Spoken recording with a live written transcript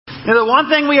You know, the one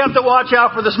thing we have to watch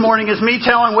out for this morning is me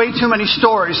telling way too many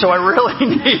stories, so I really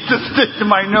need to stick to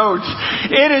my notes.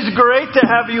 It is great to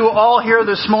have you all here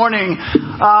this morning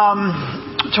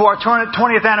to our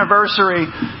 20th anniversary.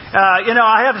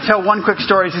 I have to tell one quick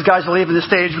story as these guys are leaving the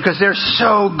stage because they're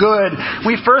so good.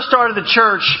 We first started the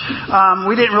church.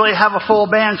 We didn't really have a full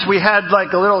band, so we had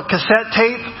like a little cassette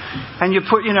tape. And you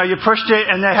pushed it,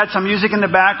 and they had some music in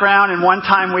the background. And one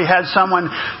time we had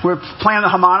we were playing the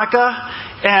harmonica,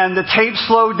 and the tape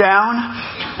slowed down.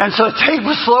 And so the tape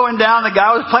was slowing down. The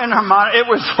guy was playing the harmonica. It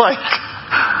was like,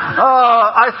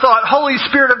 I thought, Holy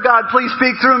Spirit of God, please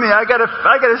speak through me. I gotta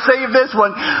save this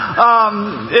one.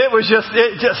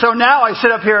 So now I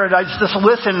sit up here and I just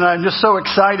listen, and I'm just so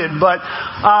excited. But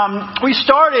we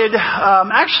started on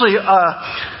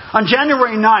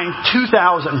January 9th,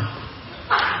 2000.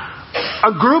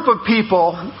 A group of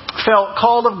people felt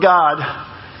called of God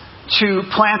to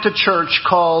plant a church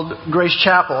called Grace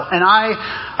Chapel. And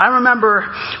I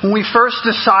remember when we first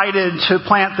decided to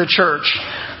plant the church,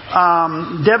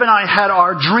 Deb and I had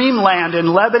our dreamland in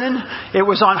Lebanon. It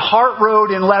was on Hart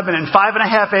Road in Lebanon,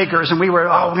 5.5 acres. And we were,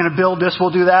 we're going to build this,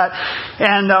 we'll do that.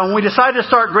 And when we decided to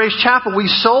start Grace Chapel, we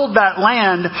sold that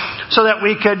land so that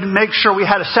we could make sure we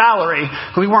had a salary.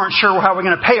 We weren't sure how we were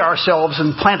going to pay ourselves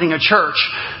in planting a church.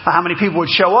 How many people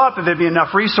would show up, if there'd be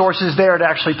enough resources there to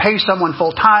actually pay someone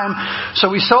full time. So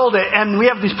we sold it. And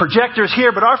we have these projectors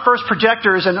here, but our first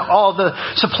projectors and all the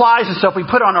supplies and stuff we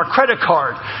put on our credit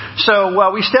card. So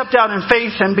we stepped out in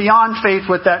faith and beyond faith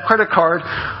with that credit card.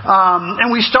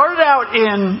 And we started out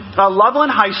in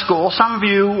Loveland High School. Some of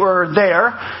you were there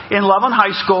in Loveland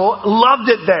High School. Loved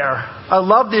it there. I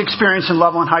loved the experience in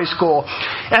Loveland High School.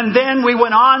 And then we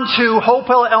went on to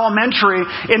Hopewell Elementary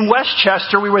in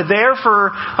Westchester. We were there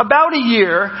for about a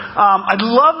year. I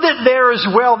loved it there as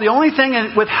well. The only thing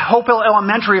with Hopewell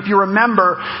Elementary, if you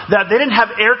remember, that they didn't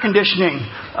have air conditioning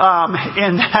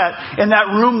in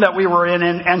that room that we were in.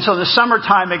 And so the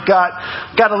summertime it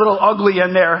got a little ugly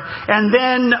in there. And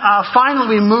then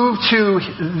finally we moved to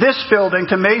this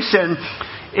building, to Mason,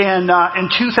 in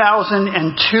 2002.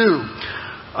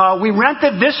 We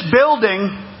rented this building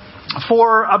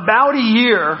for about a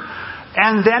year,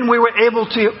 and then we were able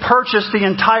to purchase the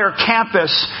entire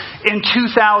campus in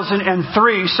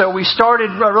 2003. So we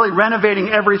started really renovating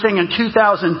everything in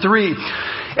 2003.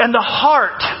 And the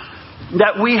heart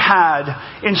that we had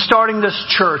in starting this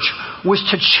church was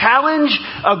to challenge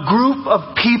a group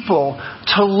of people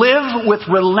to live with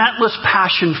relentless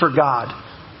passion for God.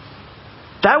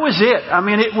 That was it. I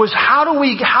mean, it was how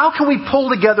can we pull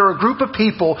together a group of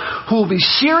people who will be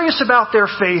serious about their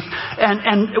faith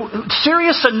and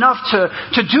serious enough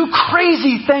to do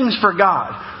crazy things for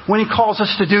God when He calls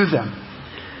us to do them.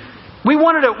 We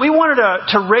wanted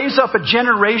to raise up a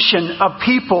generation of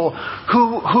people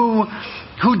who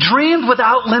dreamed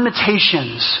without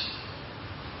limitations.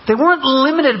 They weren't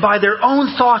limited by their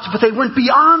own thoughts, but they went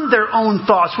beyond their own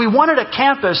thoughts. We wanted a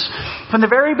campus. From the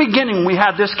very beginning, we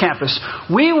had this campus.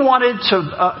 We wanted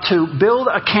to build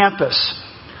a campus,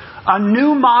 a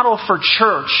new model for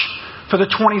church for the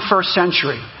 21st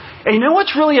century. And you know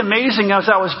what's really amazing? As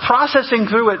I was processing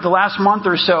through it the last month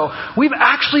or so, we've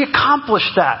actually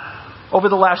accomplished that over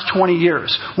the last 20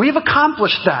 years. We've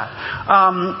accomplished that.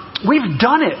 We've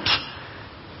done it.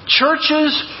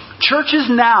 Churches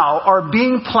now are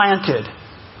being planted.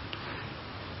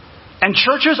 And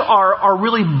churches are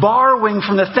really borrowing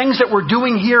from the things that we're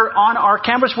doing here on our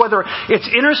campus, whether it's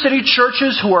inner city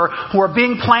churches who are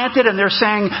being planted and they're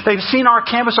saying they've seen our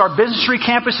campus, our Business Street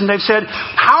campus, and they've said,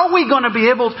 how are we going to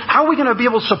be able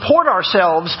to support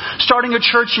ourselves starting a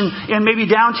church in maybe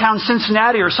downtown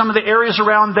Cincinnati or some of the areas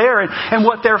around there? And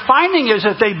what they're finding is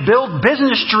that they build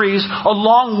business trees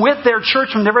along with their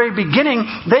church from the very beginning.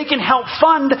 They can help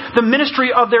fund the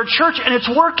ministry of their church, and it's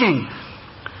working.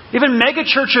 Even mega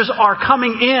churches are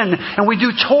coming in, and we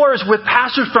do tours with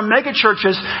pastors from mega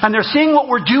churches, and they're seeing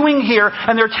what we're doing here,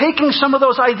 and they're taking some of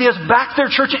those ideas back to their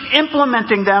church and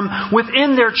implementing them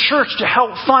within their church to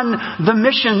help fund the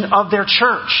mission of their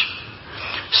church.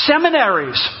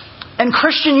 Seminaries and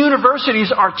Christian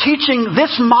universities are teaching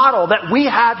this model that we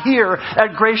have here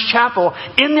at Grace Chapel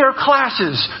in their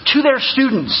classes to their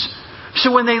students. So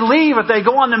when they leave, if they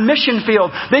go on the mission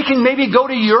field, they can maybe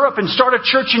go to Europe and start a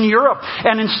church in Europe.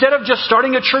 And instead of just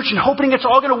starting a church and hoping it's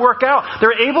all going to work out,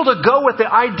 they're able to go with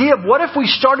the idea of what if we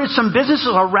started some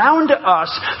businesses around us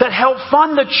that help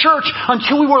fund the church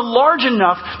until we were large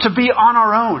enough to be on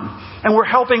our own. And we're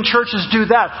helping churches do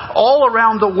that all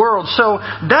around the world. So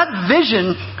that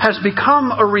vision has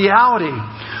become a reality.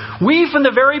 We, from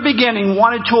the very beginning,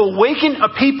 wanted to awaken a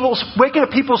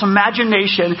people's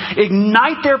imagination,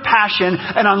 ignite their passion,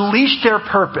 and unleash their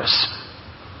purpose.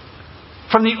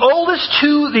 From the oldest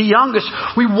to the youngest,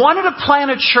 we wanted to plant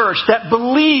a church that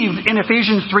believed in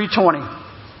Ephesians 3:20.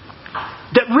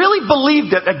 That really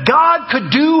believed it, that God could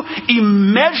do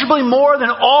immeasurably more than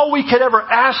all we could ever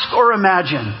ask or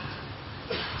imagine.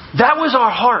 That was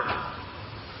our heart.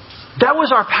 That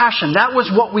was our passion. That was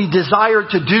what we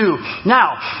desired to do.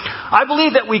 Now, I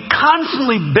believe that we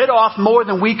constantly bit off more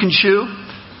than we can chew.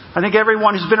 I think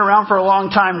everyone who's been around for a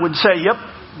long time would say, yep,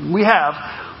 we have.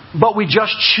 But we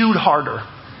just chewed harder.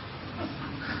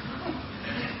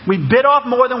 We bit off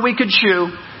more than we could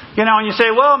chew. You know, and you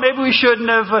say, well, maybe we shouldn't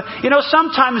have.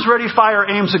 Sometimes ready, fire,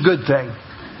 aim's a good thing.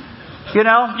 You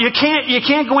know, you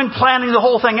can't go in planning the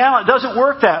whole thing out. It doesn't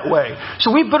work that way.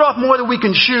 So we bit off more than we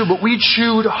can chew, but we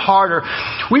chewed harder.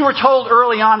 We were told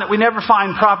early on that we never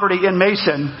find property in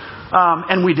Mason,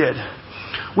 and we did.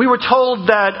 We were told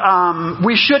that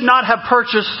we should not have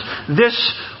purchased this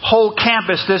whole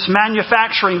campus, this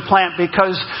manufacturing plant,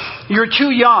 because you're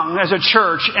too young as a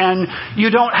church and you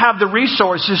don't have the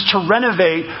resources to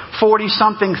renovate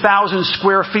 40-something thousand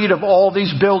square feet of all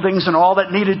these buildings and all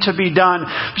that needed to be done.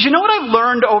 But you know what I've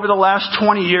learned over the last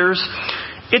 20 years?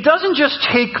 It doesn't just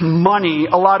take money,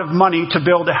 a lot of money, to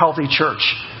build a healthy church.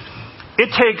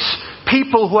 It takes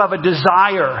people who have a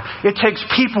desire. It takes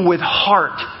people with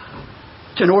heart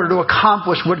in order to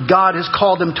accomplish what God has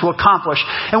called them to accomplish.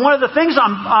 And one of the things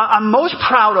I'm most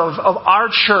proud of our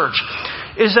church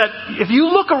is that if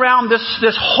you look around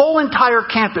this whole entire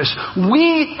campus,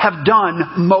 we have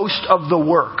done most of the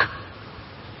work.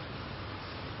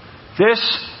 This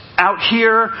out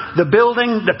here, the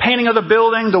building, the painting of the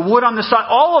building, the wood on the side,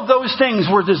 all of those things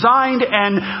were designed,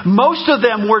 and most of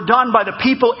them were done by the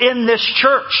people in this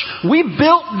church. We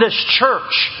built this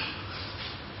church.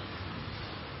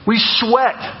 We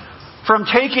sweat from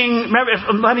taking,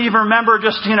 many of you remember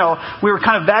we were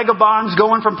kind of vagabonds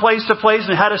going from place to place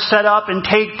and had to set up and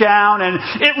take down, and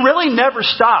it really never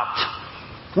stopped.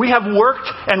 We have worked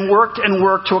and worked and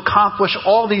worked to accomplish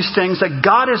all these things that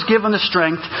God has given the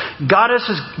strength. God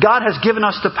has given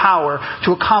us the power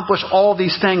to accomplish all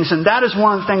these things, and that is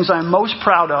one of the things I'm most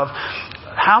proud of.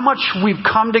 How much we've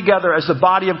come together as the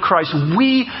body of Christ.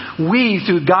 We,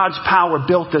 through God's power,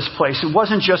 built this place. It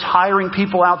wasn't just hiring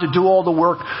people out to do all the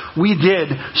work. We did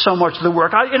so much of the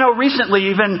work.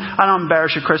 Recently even, I don't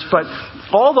embarrass you, Chris, but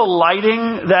all the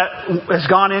lighting that has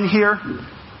gone in here,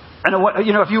 and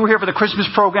if you were here for the Christmas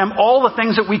program, all the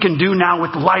things that we can do now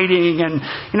with lighting, and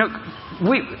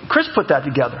Chris put that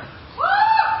together.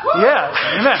 Yeah,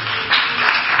 amen.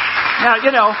 Now,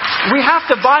 we have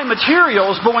to buy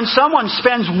materials, but when someone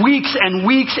spends weeks and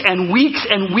weeks and weeks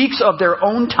and weeks of their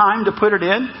own time to put it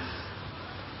in,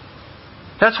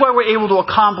 that's why we're able to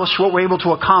accomplish what we're able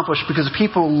to accomplish, because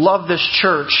people love this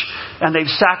church and they've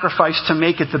sacrificed to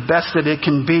make it the best that it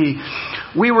can be.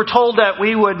 We were told that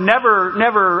we would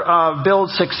never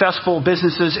build successful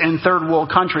businesses in third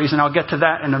world countries, and I'll get to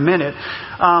that in a minute.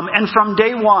 And from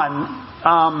day one,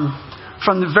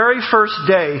 from the very first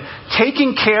day,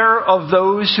 taking care of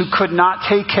those who could not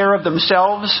take care of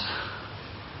themselves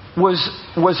was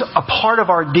a part of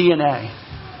our DNA.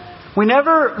 One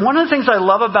of the things I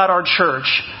love about our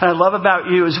church, and I love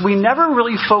about you, is we never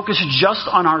really focus just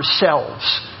on ourselves.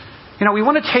 We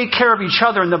want to take care of each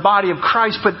other in the body of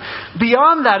Christ, but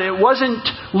beyond that, it wasn't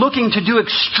looking to do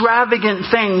extravagant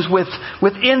things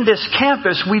within this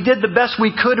campus. We did the best we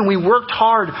could and we worked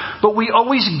hard, but we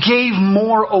always gave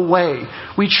more away.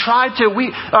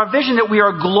 Our vision that we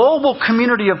are a global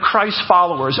community of Christ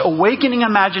followers, awakening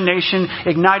imagination,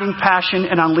 igniting passion,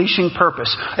 and unleashing purpose.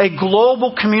 A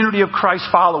global community of Christ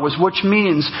followers, which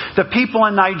means the people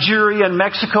in Nigeria and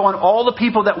Mexico and all the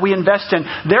people that we invest in,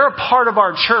 they're a part of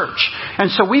our church.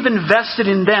 And so we've invested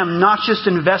in them, not just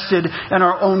invested in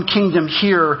our own kingdom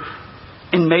here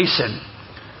in Mason.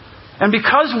 And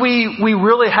because we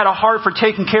really had a heart for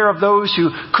taking care of those who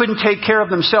couldn't take care of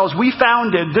themselves,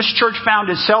 this church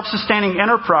founded Self-Sustaining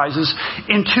Enterprises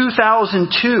in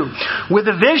 2002 with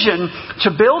a vision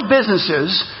to build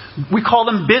businesses. We call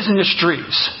them business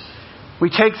trees. We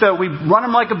run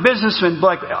them like a businessman,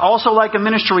 also like a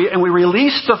ministry, and we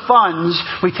release the funds.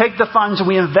 We take the funds and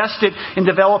we invest it in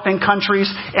developing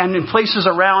countries and in places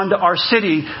around our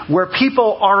city where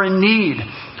people are in need.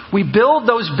 We build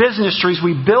those business trees.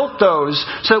 We built those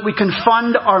so that we can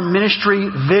fund our ministry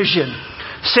vision.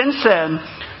 Since then,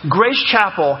 Grace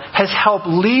Chapel has helped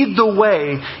lead the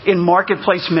way in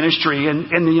marketplace ministry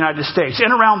in the United States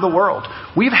and around the world.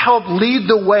 We've helped lead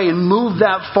the way and move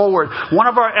that forward. One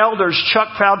of our elders, Chuck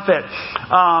Proudfit,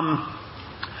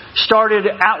 started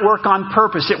At Work on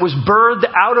Purpose. It was birthed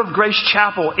out of Grace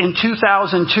Chapel in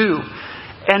 2002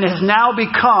 and has now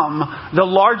become the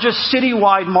largest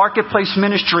citywide marketplace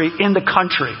ministry in the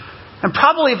country. And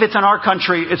probably if it's in our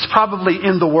country, it's probably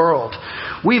in the world.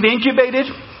 We've incubated,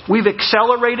 we've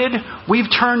accelerated,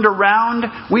 we've turned around,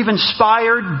 we've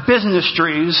inspired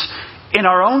business-trees in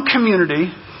our own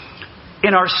community,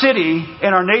 in our city,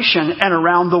 in our nation, and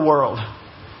around the world.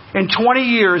 In 20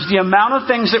 years, the amount of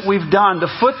things that we've done, the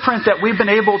footprint that we've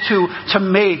been able to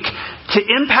make, to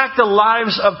impact the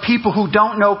lives of people who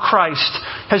don't know Christ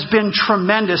has been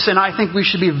tremendous, and I think we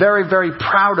should be very, very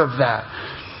proud of that.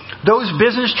 Those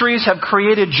business trees have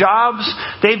created jobs.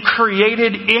 They've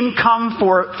created income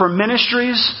for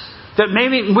ministries that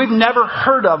maybe we've never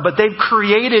heard of, but they've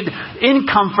created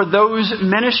income for those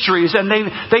ministries, and they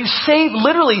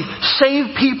literally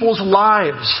save people's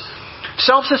lives.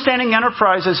 Self-Sustaining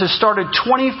Enterprises has started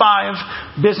 25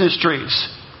 business trees,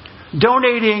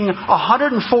 donating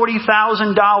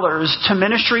 $140,000 to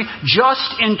ministry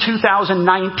just in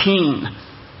 2019.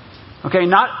 Okay,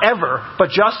 not ever, but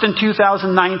just in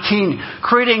 2019.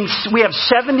 We have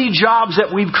 70 jobs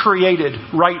that we've created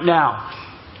right now.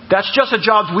 That's just the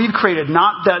jobs we've created,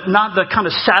 not the kind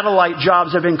of satellite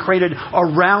jobs that have been created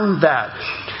around that.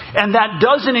 And that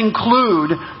doesn't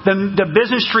include the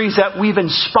business trees that we've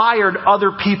inspired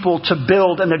other people to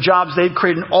build and the jobs they've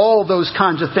created and all those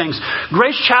kinds of things.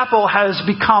 Grace Chapel has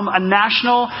become a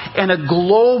national and a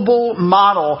global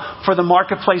model for the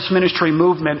marketplace ministry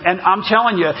movement. And I'm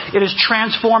telling you, it is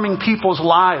transforming people's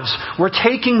lives. We're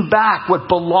taking back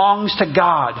what belongs to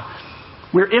God.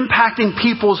 We're impacting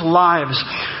people's lives.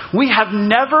 We have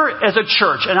never, as a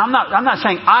church, and I'm not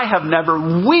saying I have never,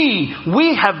 we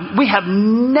have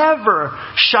never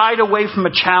shied away from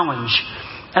a challenge.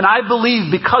 And I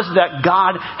believe because of that,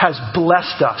 God has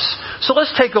blessed us. So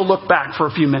let's take a look back for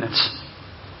a few minutes.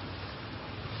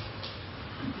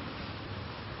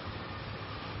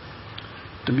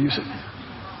 The music.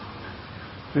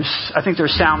 I think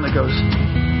there's sound that goes.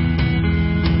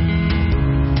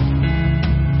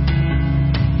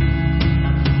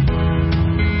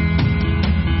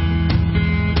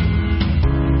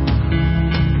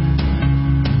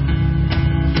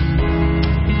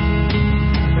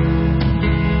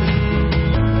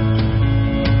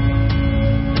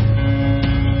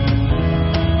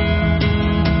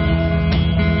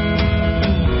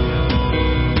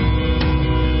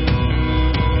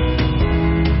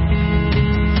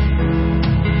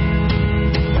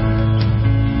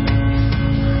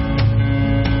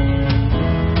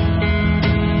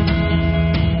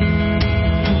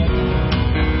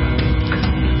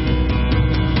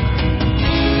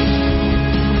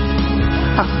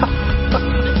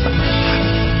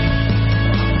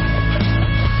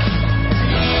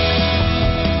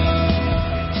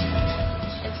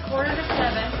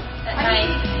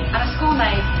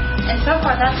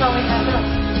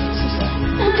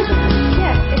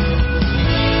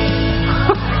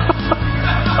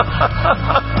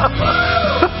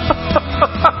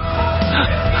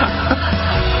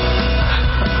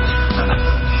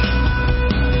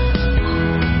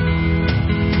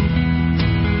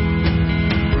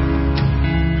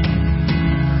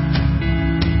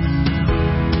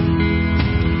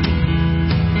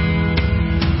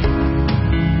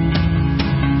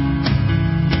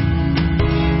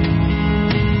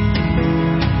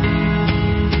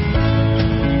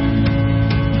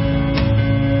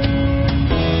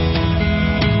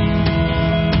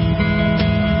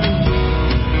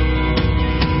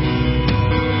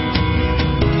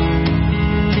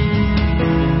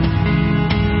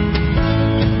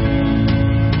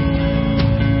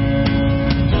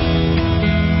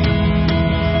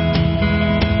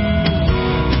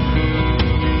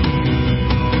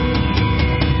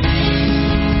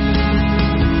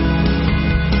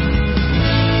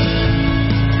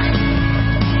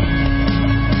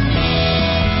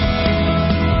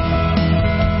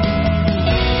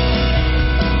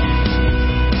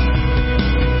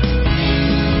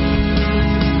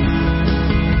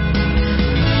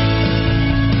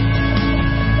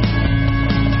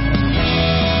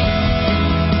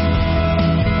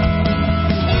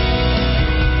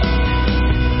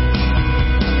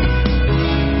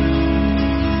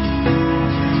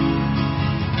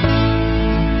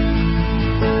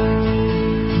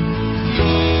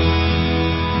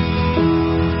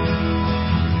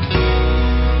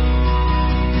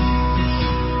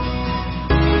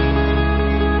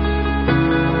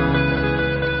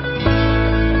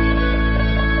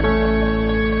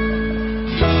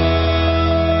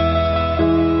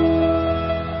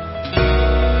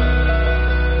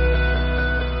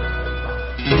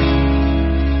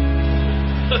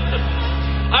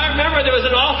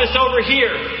 over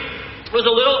here was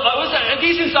a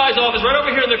decent sized office right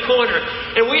over here in the corner.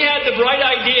 And we had the bright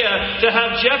idea to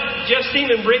have Jeff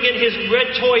Seaman bring in his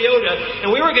red Toyota. And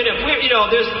we were going to,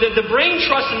 there's the brain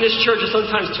trust in this church is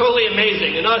sometimes totally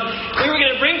amazing. And we were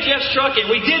going to bring Jeff's truck in.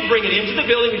 We did bring it into the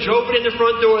building. We drove it in the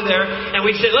front door there. And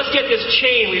we said, let's get this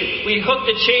chain. We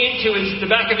hooked the chain to the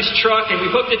back of his truck and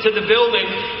we hooked it to the building.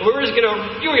 And we were going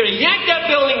to yank that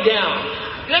building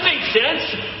down. That made sense.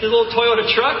 This little Toyota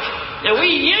truck. And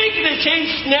we yanked the chain,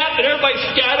 snapped, and everybody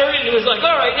scattered. And it was like,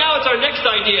 all right, now it's our next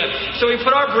idea. So we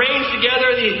put our brains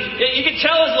together. You can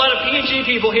tell there's a lot of P&G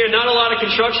people here, not a lot of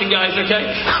construction guys, okay?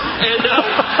 And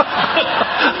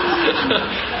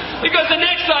because the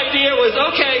next idea was,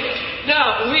 okay,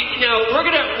 we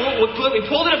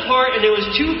pulled it apart, and there was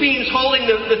two beams holding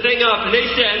the thing up, and they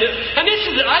said,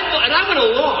 I went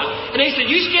along, and they said,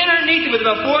 you stand underneath it with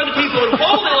about 400 people and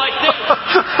hold it like this,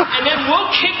 and then we'll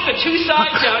kick the two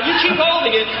sides out. You keep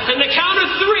holding it, and the count of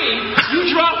 3,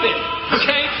 you drop it.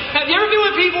 Okay? Have you ever been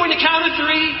with people when the count of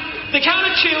 3? The count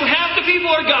of 2, half the people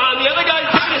are gone, the other guy's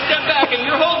taking a step back, and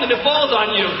you're holding it, it falls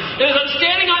on you. And as I'm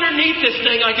standing underneath this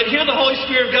thing, I could hear the Holy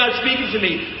Spirit of God speaking to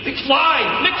me. McFly!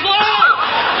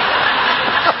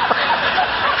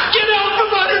 Get out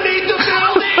from underneath the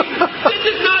building! This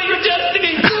is not your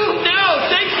destiny! Move now!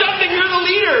 Say something, you're the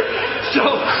leader!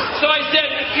 So I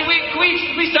said, can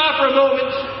we stop for a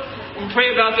moment?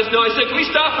 Pray about this. No, I said, can we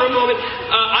stop for a moment?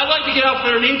 I'd like to get out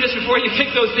from underneath this before you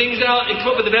kick those things out and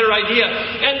come up with a better idea.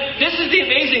 And this is the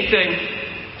amazing thing.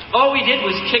 All we did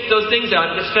was kick those things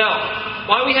out and it fell.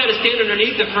 Why we had to stand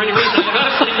underneath it for any reason, I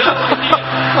have absolutely no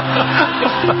idea.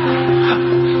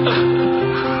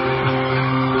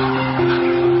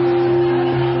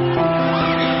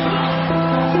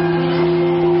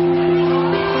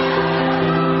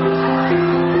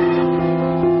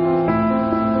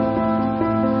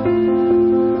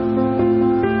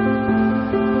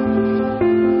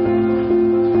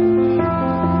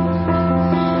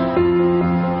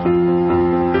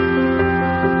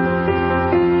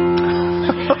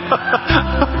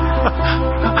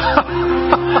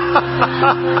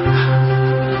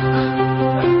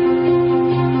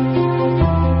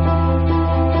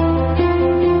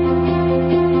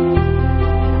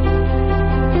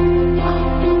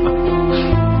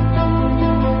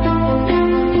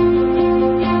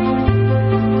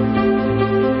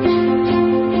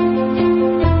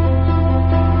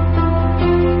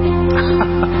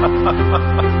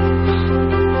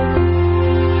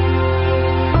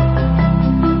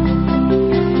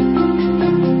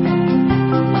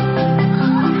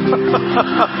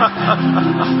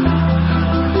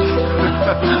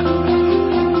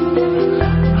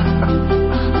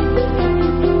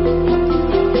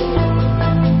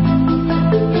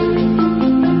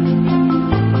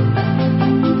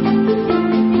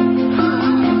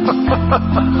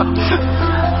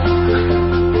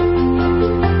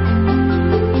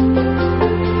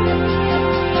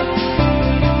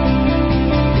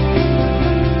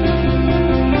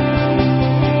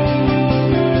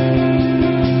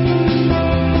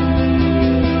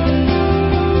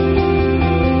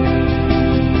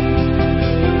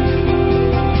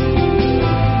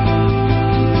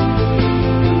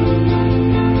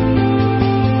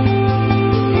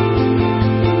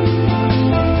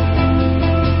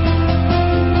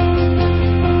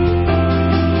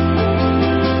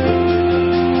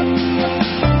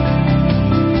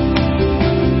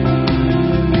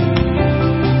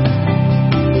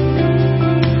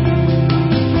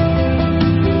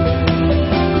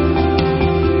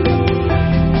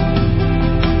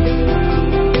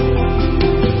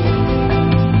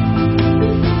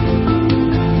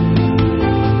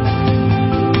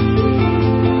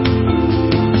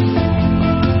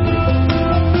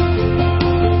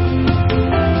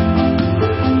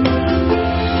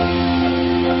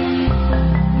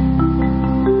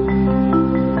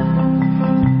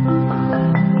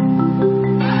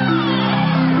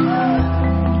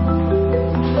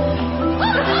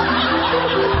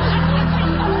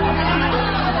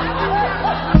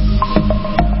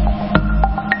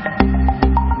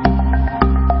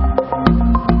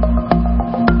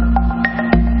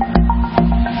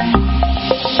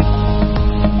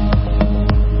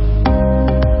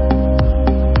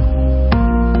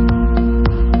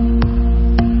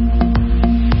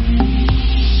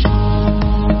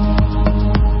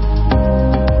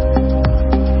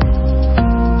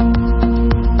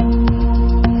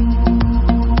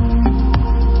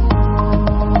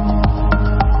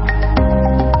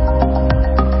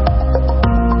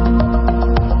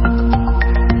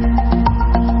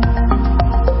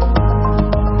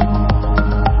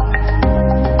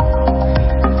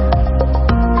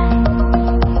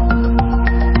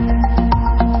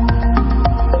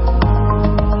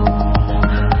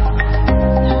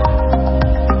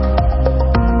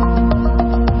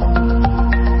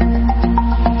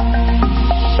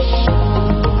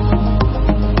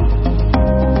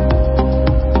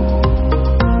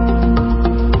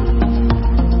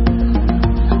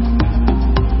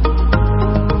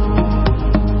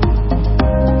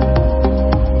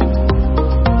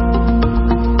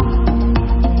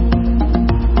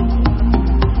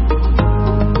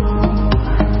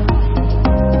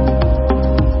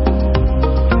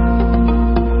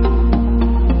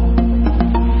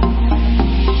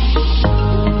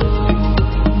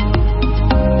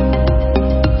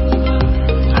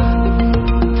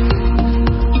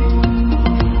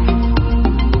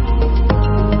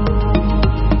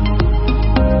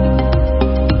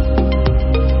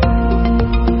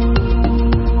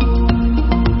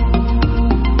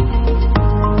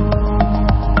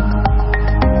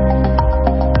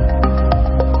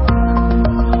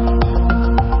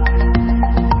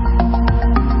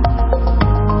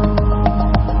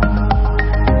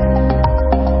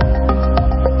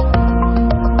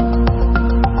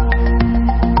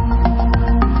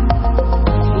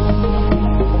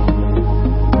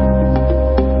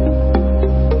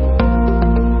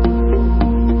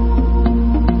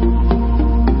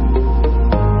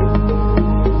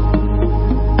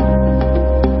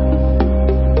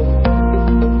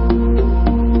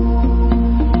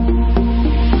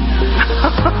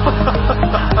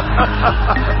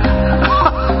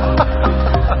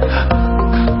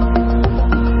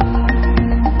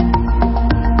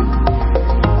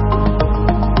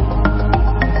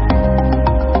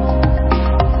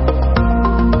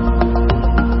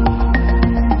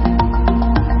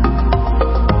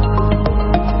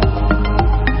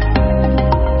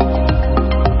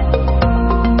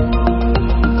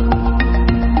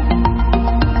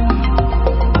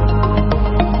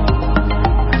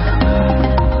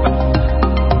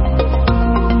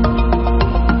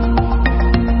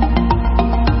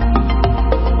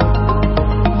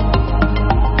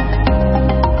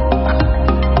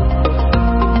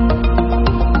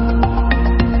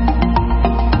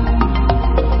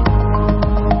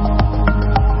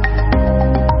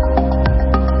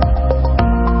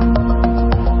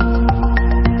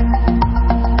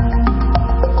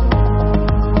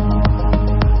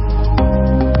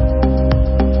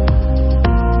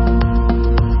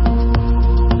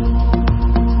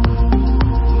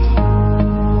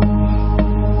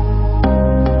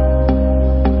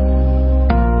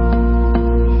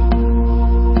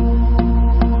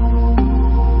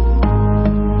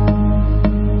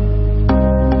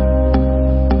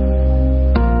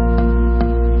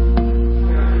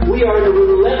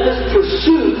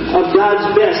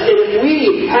 God's best. And if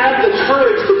we have the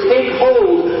courage to take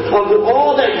hold of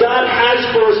all that God has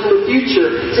for us in the future,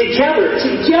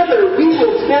 together we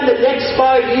will spend the next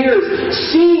 5 years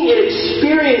seeing and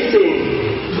experiencing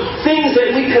things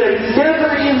that we could have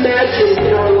never imagined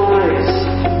in our lives.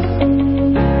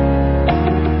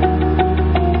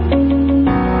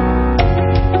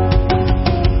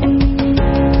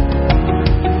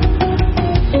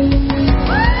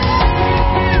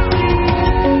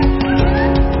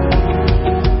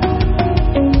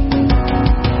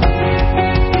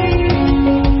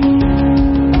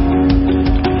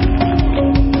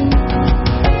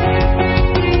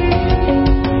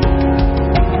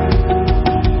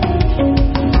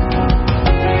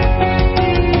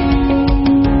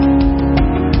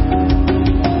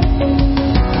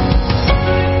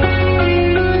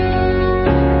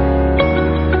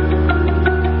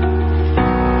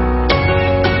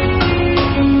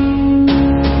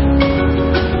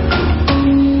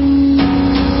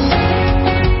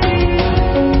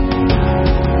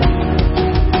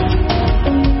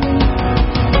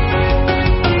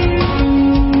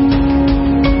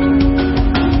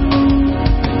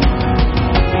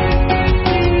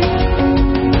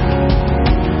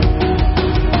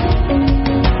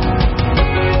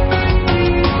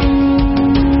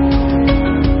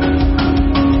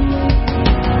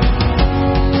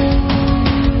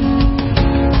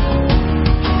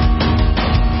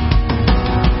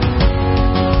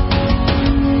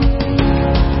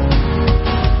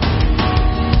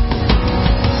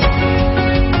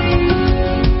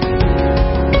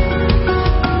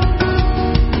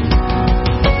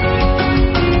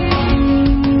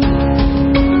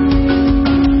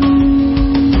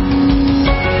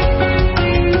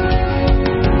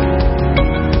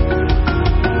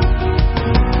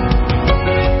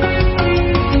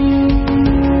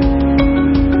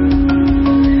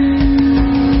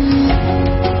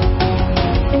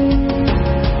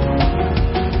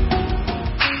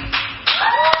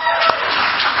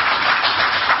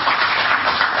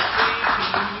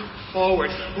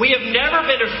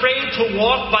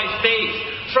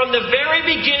 From the very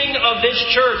beginning of this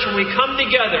church, when we come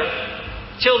together,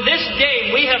 till this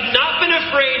day, we have not been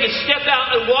afraid to step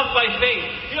out and walk by faith.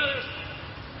 You know,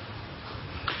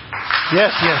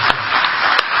 Yes.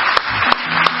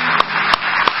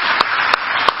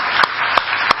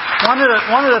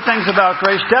 One of the things about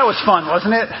Grace, that was fun,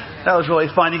 wasn't it? That was really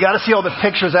fun. You got to see all the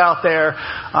pictures out there.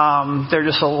 They're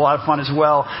just a lot of fun as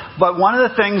well. But one of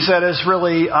the things that has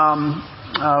really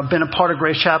been a part of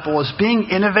Grace Chapel is being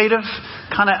innovative,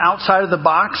 kind of outside of the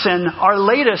box. And our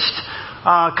latest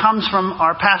comes from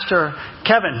our pastor,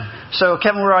 Kevin. So,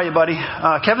 Kevin, where are you, buddy?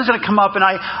 Kevin's going to come up. And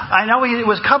I know it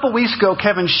was a couple weeks ago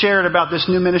Kevin shared about this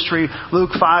new ministry,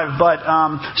 Luke 5. But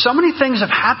so many things have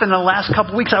happened in the last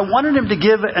couple weeks. I wanted him to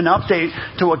give an update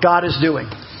to what God is doing.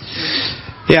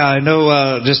 Yeah, I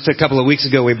know just a couple of weeks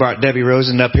ago we brought Debbie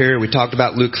Rosen up here. We talked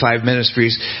about Luke 5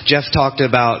 Ministries. Jeff talked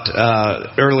about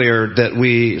earlier that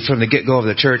we, from the get-go of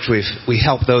the church, we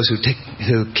help those who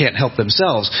can't help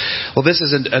themselves. Well, this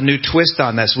is a new twist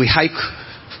on this. We hike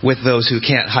with those who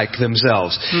can't hike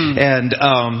themselves. And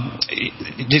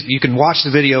you can watch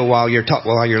the video while you're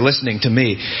listening to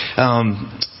me.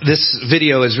 This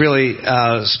video is really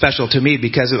special to me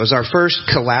because it was our first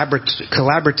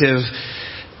collaborative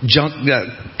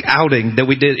outing that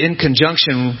we did in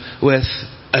conjunction with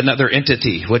another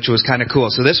entity, which was kind of cool.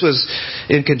 So this was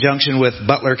in conjunction with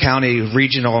Butler County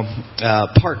Regional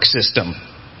Park System.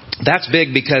 That's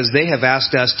big because they have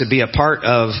asked us to be a part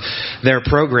of their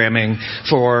programming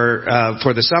for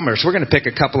the summer. So we're going to pick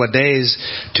a couple of days,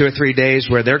 2 or 3 days,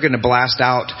 where they're going to blast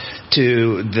out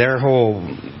to their whole,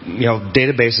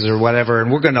 databases or whatever,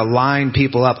 and we're going to line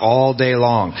people up all day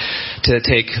long to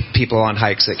take people on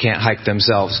hikes that can't hike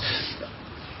themselves.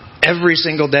 Every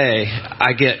single day,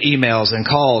 I get emails and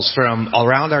calls from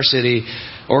around our city,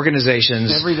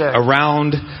 organizations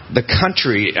around the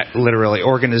country, literally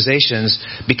organizations,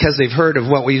 because they've heard of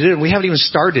what we do. We haven't even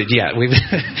started yet.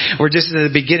 We're just in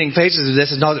the beginning phases of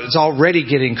this. It's already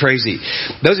getting crazy.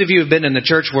 Those of you who've been in the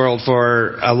church world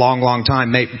for a long, long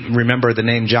time may remember the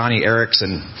name Johnny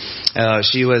Erickson.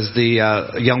 She was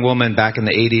the young woman back in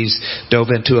the 80s,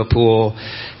 dove into a pool,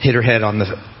 hit her head on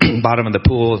the bottom of the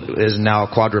pool, is now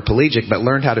quadriplegic, but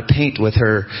learned how to paint with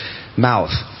her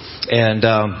mouth. And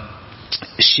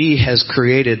she has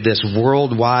created this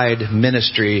worldwide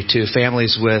ministry to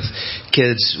families with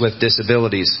kids with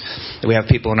disabilities. We have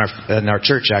people in our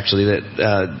church actually that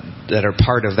that are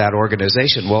part of that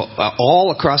organization. Well,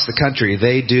 all across the country,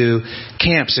 they do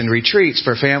camps and retreats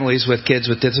for families with kids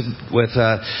with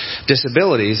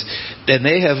disabilities. And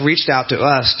they have reached out to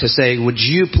us to say, would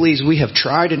you please, we have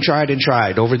tried and tried and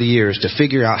tried over the years to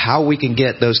figure out how we can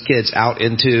get those kids out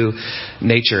into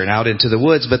nature and out into the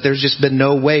woods, but there's just been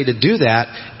no way to do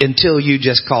that until you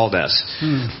just called us.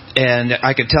 And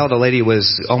I could tell the lady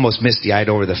was almost misty-eyed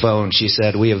over the phone. She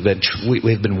said, we've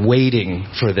been waiting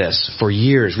for this for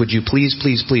years. Would you please,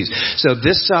 please, please? So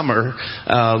this summer,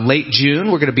 late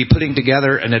June, we're going to be putting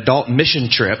together an adult mission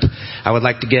trip. I would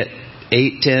like to get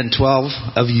 8, 10, 12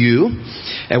 of you,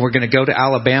 and we're going to go to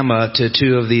Alabama to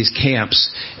 2 of these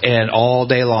camps, and all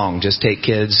day long just take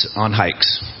kids on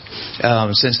hikes.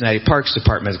 Cincinnati Parks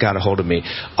Department has got a hold of me.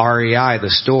 REI, the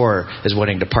store, is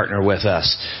wanting to partner with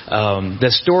us.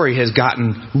 This story has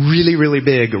gotten really, really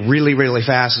big, really, really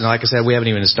fast. And like I said, we haven't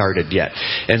even started yet.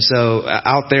 And so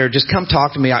out there, just come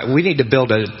talk to me. We need to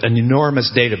build an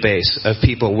enormous database of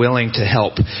people willing to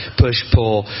help, push,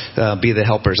 pull, be the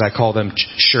helpers. I call them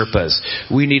Sherpas.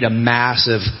 We need a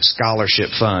massive scholarship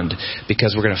fund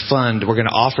because we're going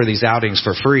to offer these outings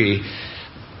for free.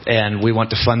 And we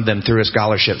want to fund them through a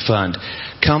scholarship fund.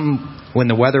 Come when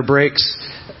the weather breaks,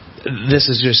 this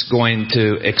is just going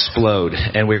to explode.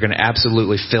 And we're going to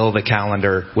absolutely fill the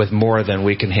calendar with more than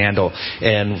we can handle.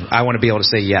 And I want to be able to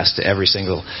say yes to every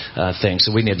single thing.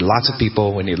 So we need lots of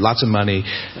people. We need lots of money.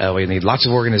 We need lots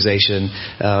of organization.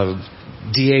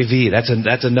 DAV, that's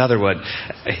another one.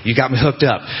 You got me hooked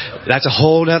up. That's a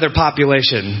whole other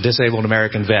population, disabled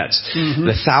American vets.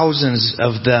 The thousands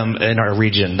of them in our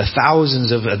region, the thousands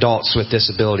of adults with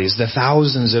disabilities, the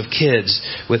thousands of kids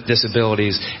with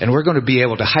disabilities, and we're going to be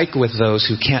able to hike with those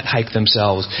who can't hike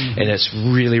themselves, and it's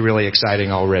really, really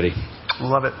exciting already.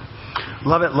 Love it.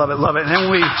 Love it, love it, love it. And then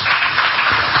we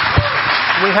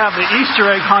have the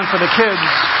Easter egg hunt for the kids.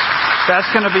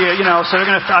 That's going to be, so they're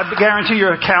going to, I guarantee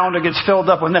your calendar gets filled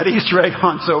up when that Easter egg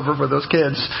hunt's over for those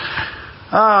kids.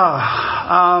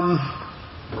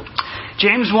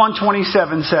 James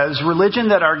 1:27 says, religion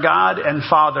that our God and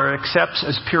Father accepts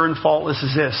as pure and faultless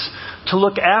is this, to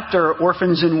look after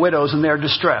orphans and widows in their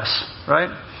distress,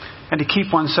 right? And to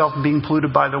keep oneself from being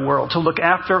polluted by the world. To look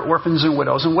after orphans and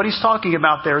widows. And what he's talking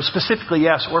about there is specifically,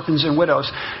 yes, orphans and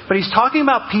widows. But he's talking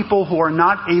about people who are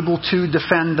not able to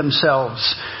defend themselves.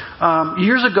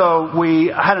 Years ago,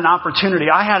 I had an opportunity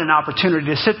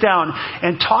to sit down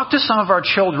and talk to some of our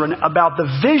children about the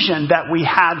vision that we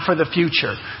had for the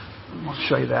future. I'll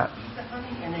show you that. The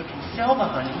honey, and they can sell the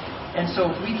honey. And so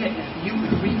if we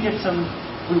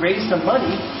raise some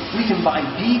money, we can buy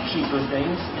beekeeper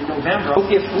things in November.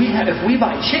 If we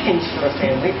buy chickens for a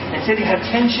family, and say they have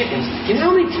 10 chickens, do you know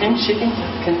how many 10 chickens,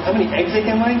 how many eggs they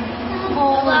can lay? A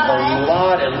lot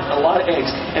of eggs.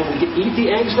 And we can eat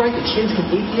the eggs, right? The kids can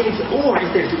eat the eggs. Or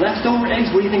if there's leftover eggs,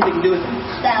 what do you think they can do with them?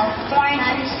 Sell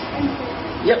nuts and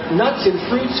fruit. Yep, nuts and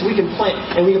fruits we can plant.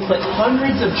 And we can plant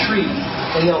hundreds of trees.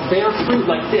 And they'll bear fruit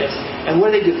like this. And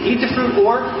what do? Eat the fruit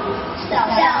or?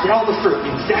 Sell the fruit.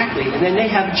 Exactly. And then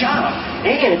they have a job.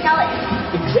 And sell it.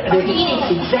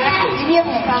 Exactly.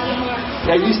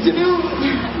 I used to.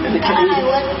 And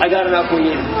I got it up when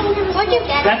you. What'd you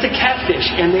get? That's a catfish.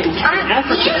 And in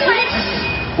Africa,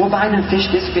 we'll buy them fish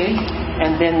this big,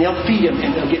 and then they'll feed them,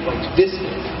 and they'll get like this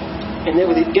big. And then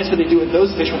guess what they do with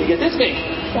those fish when they get this big?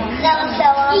 Sell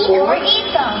them. Or eat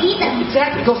them.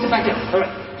 Exactly. Go sit back down. All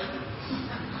right.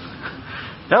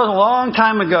 That was a long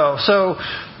time ago. So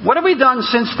what have we done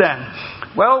since then?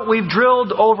 Well, we've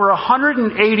drilled over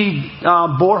 180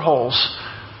 boreholes,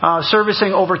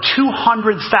 servicing over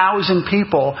 200,000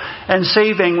 people and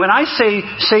saving, when I say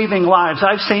saving lives,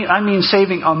 I mean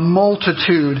saving a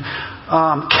multitude,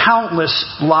 countless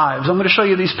lives. I'm going to show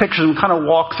you these pictures and kind of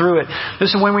walk through it.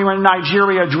 This is when we were in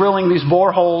Nigeria drilling these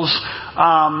boreholes.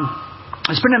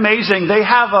 It's been amazing. They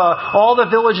have all the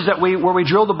villages where we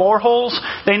drilled the boreholes.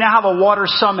 They now have a water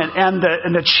summit, and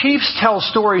the chiefs tell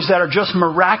stories that are just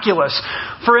miraculous.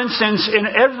 For instance, in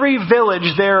every village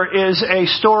there is a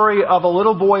story of a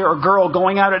little boy or girl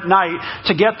going out at night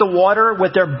to get the water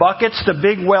with their buckets, the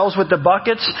big wells with the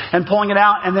buckets, and pulling it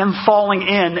out and then falling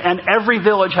in. And every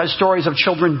village has stories of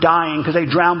children dying because they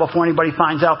drown before anybody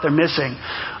finds out they're missing.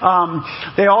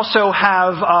 They also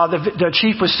have the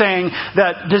chief was saying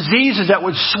that diseases that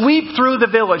would sweep through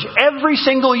the village every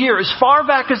single year, as far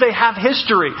back as they have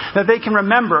history that they can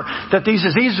remember, that these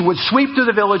diseases would sweep through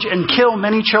the village and kill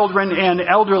many children and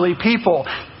elderly people.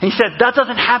 He said that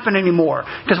doesn't happen anymore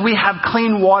because we have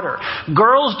clean water.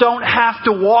 Girls don't have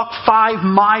to walk 5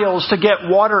 miles to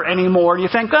get water anymore. You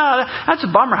think, that's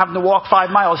a bummer having to walk 5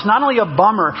 miles. It's not only a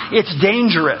bummer, it's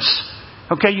dangerous.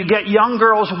 Okay, you get young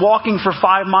girls walking for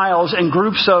 5 miles and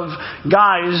groups of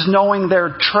guys knowing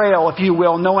their trail, if you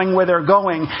will, knowing where they're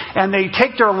going, and they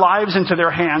take their lives into their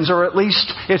hands, or at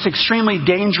least it's extremely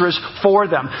dangerous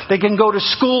for them. They can go to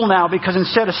school now because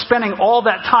instead of spending all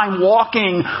that time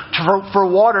walking for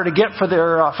water to get for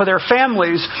their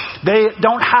families, they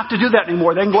don't have to do that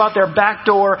anymore. They can go out their back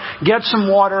door, get some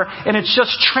water, and it's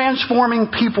just transforming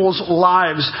people's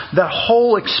lives. That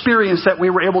whole experience that we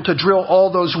were able to drill all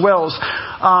those wells.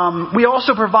 We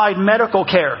also provide medical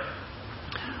care.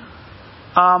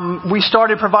 We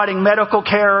started providing medical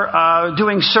care,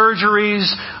 doing surgeries.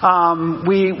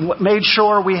 We made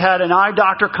sure we had an eye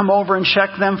doctor come over and check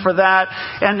them for that.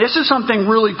 And this is something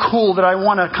really cool that I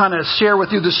want to kind of share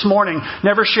with you this morning.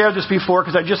 Never shared this before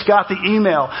because I just got the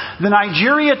email. The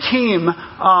Nigeria team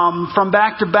from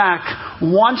Back to Back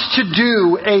wants to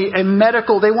do a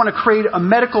medical, they want to create a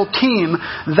medical team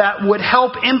that would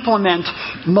help implement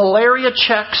malaria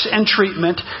checks and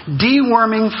treatment,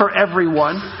 deworming for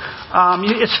everyone.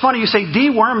 It's funny you say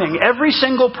deworming. Every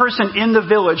single person in the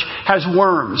village has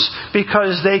worms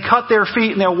because they cut their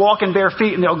feet and they'll walk in bare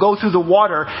feet and they'll go through the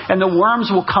water and the worms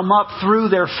will come up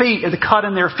through their feet, the cut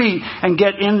in their feet, and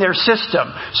get in their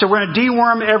system. So we're going to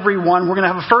deworm everyone. We're going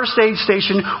to have a first aid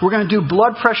station. We're going to do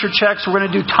blood pressure checks. We're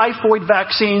going to do typhoid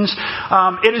vaccines.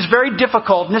 It is very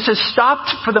difficult, and this has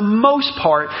stopped for the most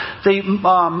part. The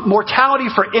mortality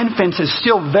for infants is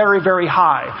still very, very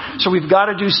high. So we've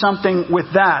got to do something with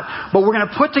that. But we're going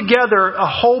to put together a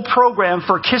whole program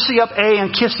for Kissy-Up A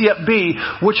and Kissy-Up B,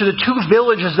 which are the 2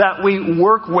 villages that we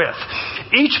work with.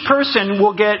 Each person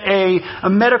will get a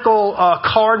medical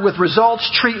card with results,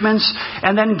 treatments,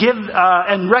 and then give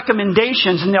and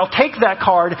recommendations. And they'll take that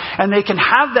card and they can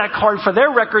have that card for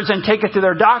their records and take it to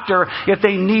their doctor if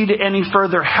they need any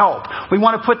further help. We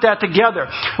want to put that together.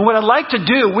 And what I'd like to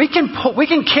do, we can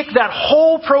kick that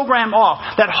whole program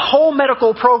off, that whole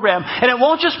medical program, and it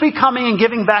won't just be coming and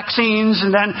giving vaccines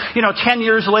and then, 10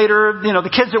 years later,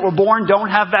 the kids that were born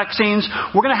don't have vaccines.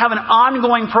 We're going to have an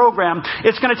ongoing program.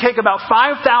 It's going to take about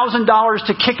 $5,000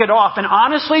 to kick it off. And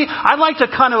honestly, I'd like to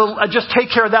kind of just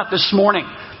take care of that this morning.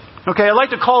 Okay, I'd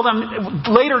like to call them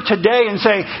later today and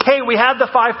say, hey, we have the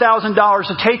 $5,000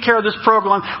 to take care of this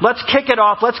program. Let's kick it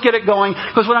off. Let's get it going.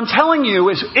 Because what I'm telling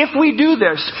you is if we do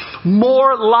this,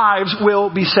 more lives will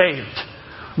be saved.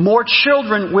 More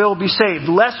children will be saved.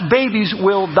 Less babies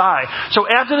will die. So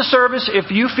after the service,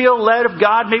 if you feel led of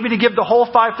God, maybe to give the whole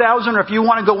 $5,000, or if you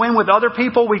want to go in with other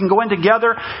people, we can go in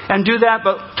together and do that.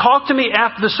 But talk to me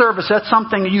after the service. That's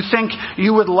something that you think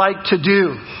you would like to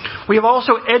do. We have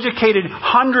also educated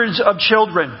hundreds of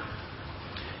children.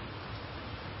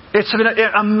 It's been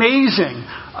amazing.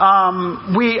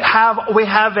 We have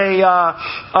a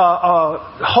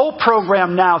whole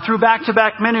program now through Back to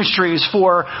Back Ministries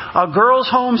for girls'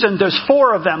 homes, and there's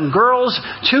 4 of them. Girls,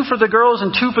 2 for the girls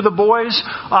and 2 for the boys,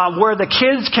 where the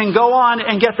kids can go on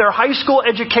and get their high school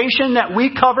education that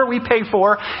we cover, we pay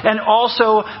for, and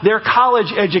also their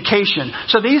college education.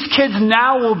 So these kids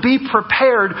now will be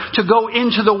prepared to go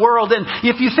into the world. And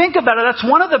if you think about it, that's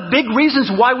one of the big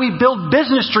reasons why we build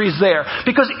business trees there.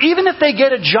 Because even if they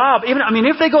get a job,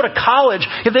 if they go to college,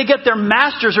 if they get their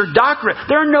master's or doctorate,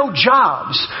 there are no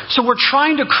jobs. So we're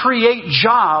trying to create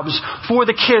jobs for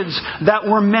the kids that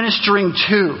we're ministering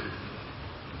to.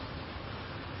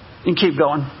 You can keep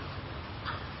going.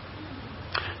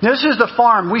 This is the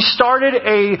farm. We started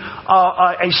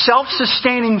a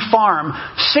self-sustaining farm,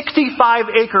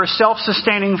 65-acre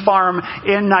self-sustaining farm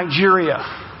in Nigeria.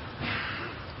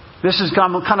 This is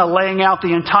kind of laying out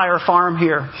the entire farm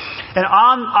here. And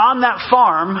on that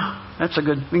farm, that's a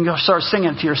good, you can start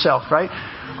singing to yourself, right?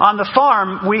 On the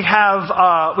farm, we have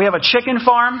a chicken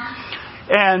farm.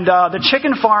 And the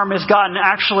chicken farm has gotten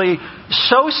actually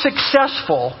so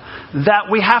successful that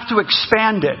we have to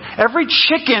expand it. Every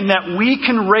chicken that we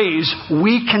can raise,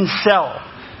 we can sell.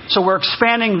 So we're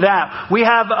expanding that. We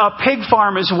have a pig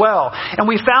farm as well. And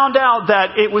we found out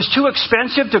that it was too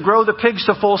expensive to grow the pigs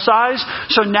to full size.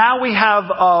 So now we have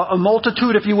a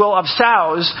multitude, if you will, of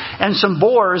sows and some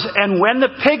boars. And when the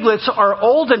piglets are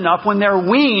old enough, when they're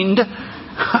weaned...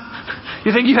 You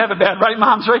think you have it bad, right,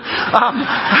 moms, right?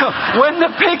 When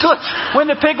the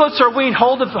piglets are weaned,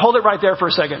 hold it right there for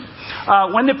a second.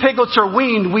 When the piglets are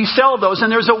weaned, we sell those,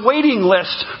 and there's a waiting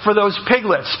list for those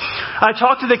piglets. I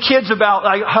talked to the kids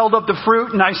I held up the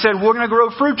fruit, and I said, we're going to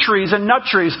grow fruit trees and nut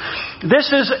trees. This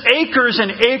is acres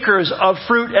and acres of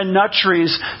fruit and nut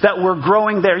trees that we're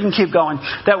growing there. You can keep going.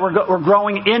 That we're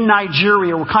growing in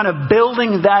Nigeria. We're kind of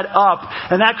building that up,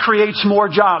 and that creates more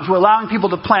jobs. We're allowing people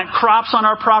to plant crops on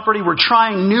our property. We're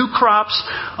trying new crops,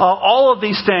 all of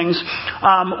these things.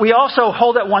 We also,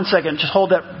 hold that 1 second, just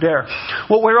hold that there.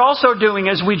 What we're also doing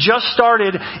is we just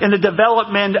started in the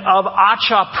development of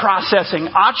acha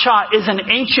processing. Acha is an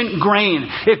ancient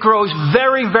grain. It grows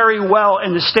very, very well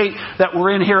in the state that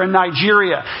we're in here in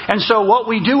Nigeria. And so what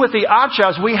we do with the acha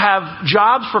is we have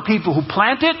jobs for people who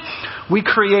plant it. We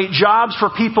create jobs for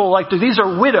people like, these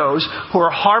are widows who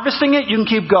are harvesting it. You can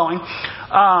keep going.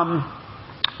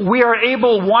 We are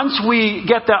able, once we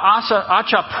get the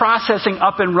acha processing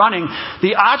up and running,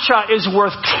 the acha is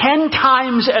worth 10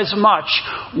 times as much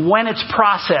when it's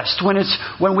processed, when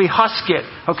we husk it.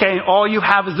 Okay, all you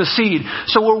have is the seed.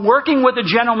 So we're working with a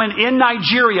gentleman in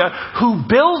Nigeria who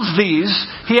builds these.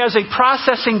 He has a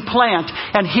processing plant,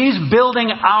 and he's building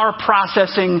our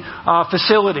processing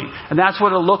facility. And that's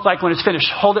what it'll look like when it's finished.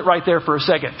 Hold it right there for a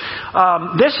second.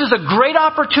 This is a great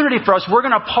opportunity for us. We're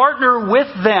going to partner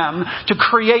with them to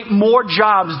create more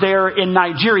jobs there in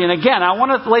Nigeria. And again, I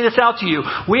want to lay this out to you.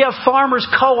 We have farmers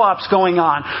co-ops going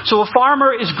on. So a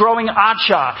farmer is growing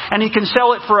acha, and he can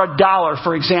sell it for $1,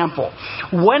 for example.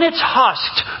 When it's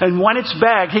husked and when it's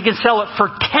bagged, he can sell it for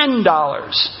 $10.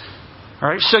 All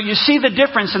right, so you see the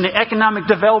difference in the economic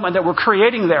development that we're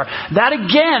creating there. That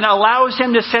again allows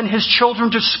him to send his children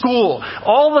to school.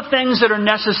 All the things that are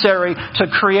necessary to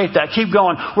create that. Keep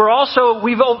going.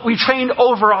 We trained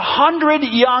over 100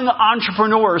 young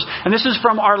entrepreneurs, and this is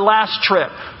from our last trip.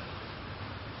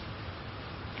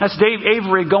 That's Dave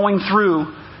Avery going through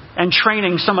and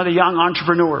training some of the young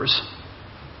entrepreneurs.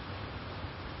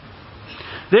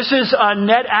 This is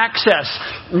NetAccess.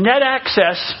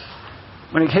 NetAccess.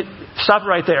 When it stop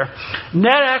right there.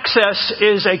 NetAccess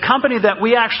is a company that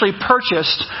we actually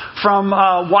purchased from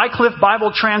Wycliffe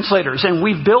Bible Translators, and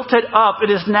we've built it up. It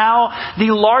is now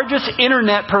the largest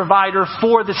internet provider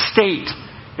for the state.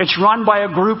 It's run by a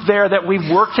group there that we've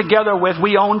worked together with.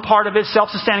 We own part of it.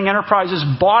 Self-Sustaining Enterprises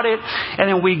bought it, and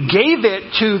then we gave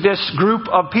it to this group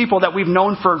of people that we've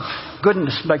known for,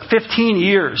 goodness, like 15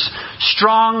 years.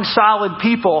 Strong, solid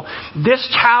people. This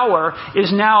tower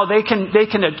is now, they can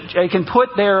put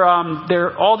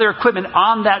all their equipment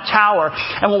on that tower.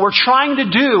 And what we're trying to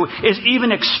do is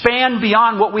even expand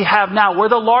beyond what we have now. We're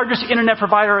the largest internet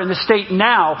provider in the state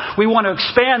now. We want to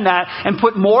expand that and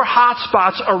put more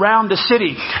hotspots around the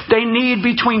city. They need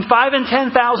between $5,000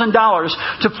 and $10,000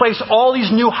 to place all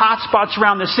these new hotspots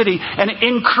around the city and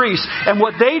increase. And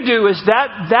what they do is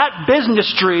that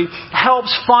business tree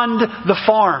helps fund the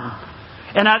farm.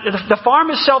 And the farm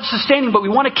is self-sustaining, but we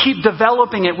want to keep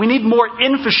developing it. We need more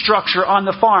infrastructure on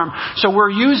the farm. So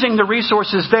we're using the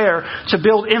resources there to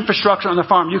build infrastructure on the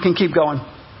farm. You can keep going.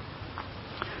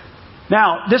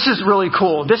 Now, this is really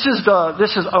cool.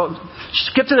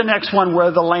 Skip to the next one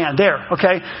where the land. There,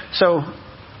 okay? So,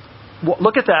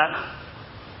 look at that.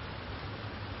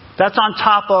 That's on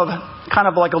top of kind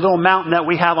of like a little mountain that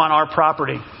we have on our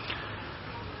property.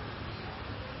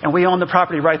 And we own the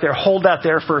property right there. Hold that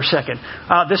there for a second.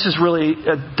 This is really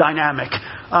dynamic.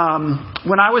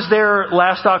 When I was there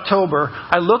last October,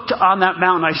 I looked on that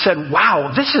mountain. I said,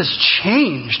 wow, this has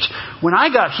changed. When I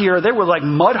got here, there were like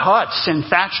mud huts and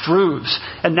thatched roofs.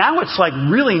 And now it's like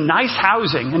really nice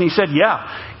housing. And he said, yeah,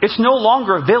 it's no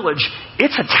longer a village.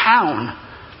 It's a town.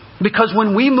 Because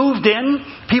when we moved in,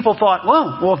 people thought,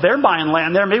 well, if they're buying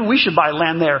land there, maybe we should buy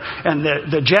land there. And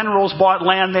the generals bought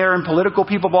land there, and political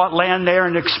people bought land there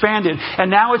and expanded.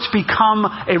 And now it's become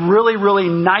a really,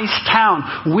 really nice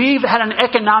town. We've had an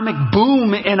economic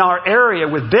boom in our area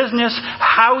with business,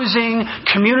 housing,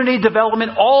 community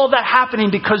development, all that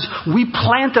happening because we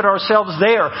planted ourselves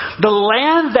there. The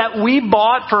land that we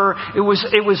bought it was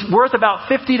worth about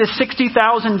 $50,000 to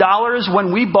 $60,000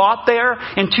 when we bought there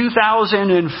in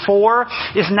 2004.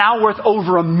 Is now worth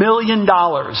over $1 million.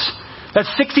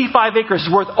 That's 65 acres is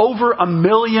worth over $1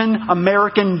 million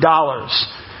American dollars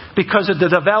because of the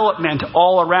development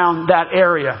all around that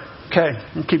area. Okay,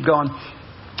 we'll keep going.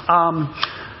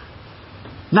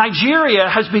 Nigeria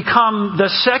has become the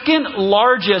second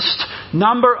largest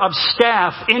number of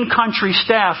staff, in-country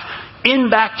staff, in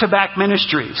back-to-back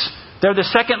ministries. They're the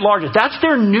second largest. That's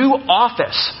their new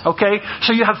office, okay?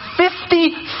 So you have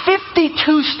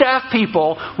 52 staff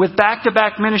people with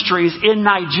back-to-back ministries in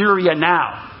Nigeria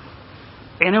now.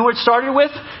 And you know what it started with?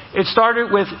 It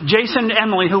started with Jason and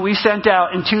Emily, who we sent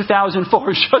out in 2004,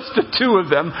 just the two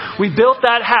of them. We built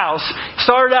that house.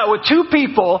 Started out with two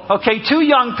people, okay, two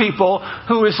young people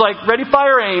who was like, ready,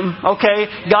 fire, aim, okay,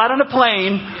 got on a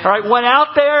plane, all right, went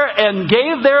out there and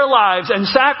gave their lives and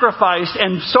sacrificed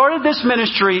and started this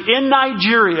ministry in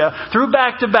Nigeria through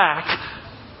back to back.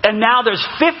 And now there's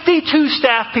 52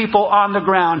 staff people on the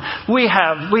ground. We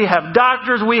have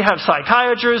doctors, we have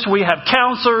psychiatrists, we have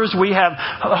counselors, we have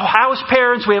house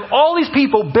parents, we have all these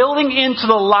people building into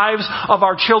the lives of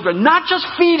our children. Not just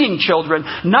feeding children,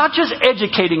 not just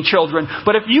educating children,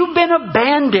 but if you've been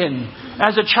abandoned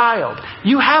as a child,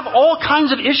 you have all kinds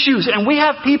of issues, and we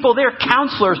have people there,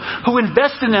 counselors, who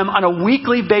invest in them on a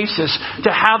weekly basis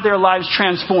to have their lives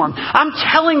transformed. I'm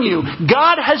telling you,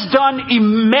 God has done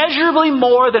immeasurably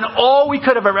more than all we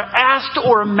could have ever asked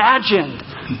or imagined.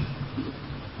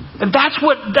 And that's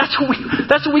what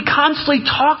we constantly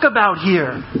talk about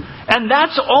here. And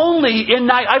that's only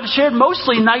I've shared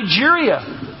mostly Nigeria,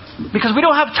 because we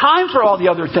don't have time for all the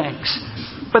other things.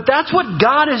 But that's what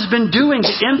God has been doing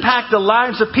to impact the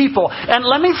lives of people. And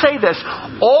let me say this.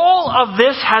 All of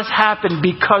this has happened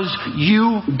because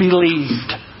you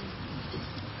believed.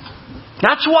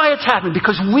 That's why it's happened.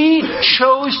 Because we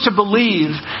chose to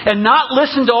believe and not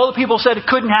listen to all the people who said it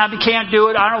couldn't happen, can't do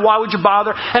it. I don't know, why would you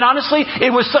bother? And honestly,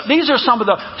 these are some of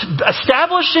the...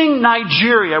 Establishing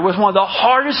Nigeria was one of the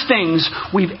hardest things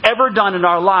we've ever done in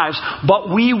our lives.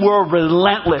 But we were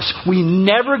relentless. We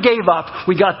never gave up.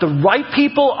 We got the right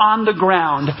people on the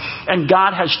ground. And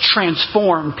God has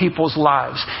transformed people's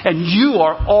lives. And you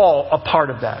are all a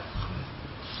part of that.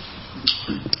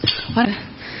 What a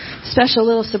special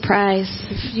little surprise.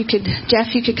 If you could,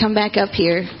 Jeff, you could come back up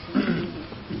here.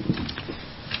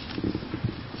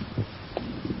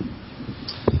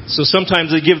 So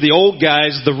sometimes they give the old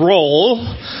guys the role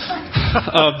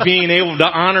of being able to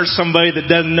honor somebody that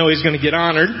doesn't know he's going to get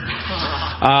honored.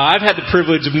 I've had the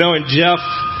privilege of knowing Jeff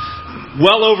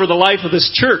well over the life of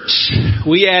this church.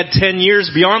 We add 10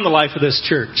 years beyond the life of this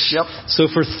church. Yep. So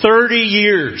for 30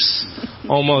 years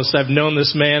almost, I've known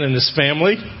this man and his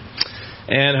family,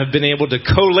 and have been able to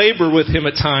co-labor with him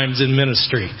at times in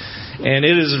ministry. And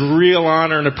it is a real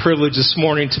honor and a privilege this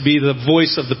morning to be the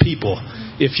voice of the people,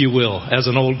 if you will, as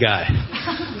an old guy.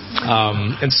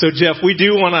 And so, Jeff, we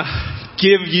do want to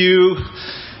give you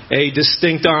a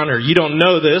distinct honor. You don't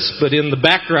know this, but in the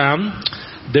background,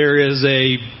 there is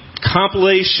a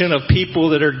compilation of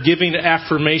people that are giving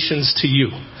affirmations to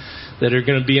you that are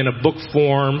going to be in a book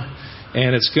form,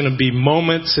 and it's going to be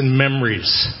moments and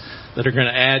memories that are going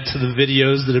to add to the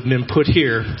videos that have been put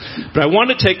here. But I want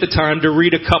to take the time to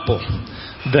read a couple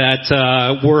that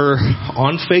were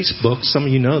on Facebook. Some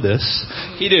of you know this.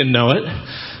 He didn't know it.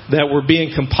 That were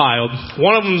being compiled.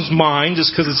 One of them is mine,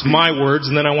 just because it's my words,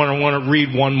 and then I want to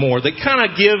read one more. They kind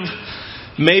of give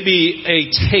maybe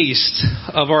a taste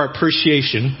of our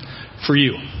appreciation for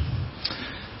you.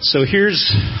 So here's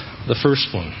the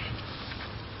first one.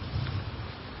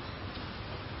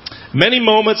 Many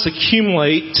moments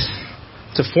accumulate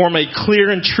to form a clear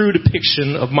and true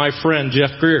depiction of my friend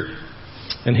Jeff Greer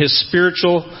and his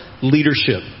spiritual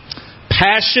leadership.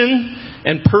 Passion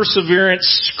and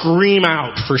perseverance scream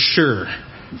out for sure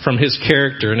from his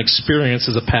character and experience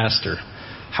as a pastor.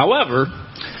 However,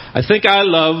 I think I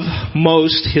love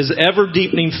most his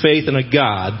ever-deepening faith in a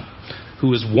God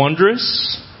who is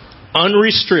wondrous,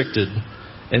 unrestricted,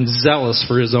 and zealous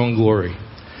for his own glory.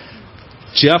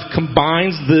 Jeff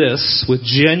combines this with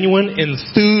genuine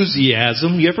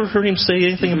enthusiasm. You ever heard him say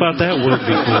anything about that word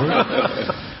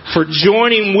before? For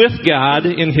joining with God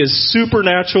in his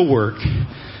supernatural work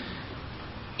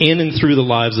in and through the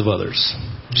lives of others.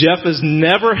 Jeff is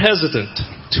never hesitant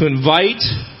to invite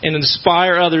and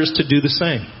inspire others to do the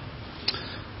same.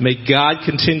 May God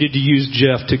continue to use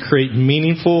Jeff to create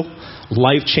meaningful,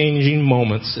 life-changing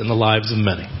moments in the lives of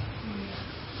many.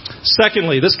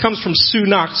 Secondly, this comes from Sue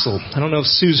Knoxville. I don't know if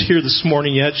Sue's here this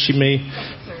morning yet. She may.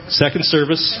 Second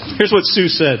service. Here's what Sue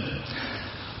said.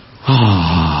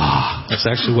 That's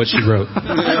actually what she wrote.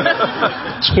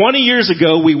 20 years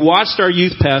ago, we watched our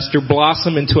youth pastor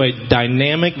blossom into a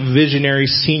dynamic, visionary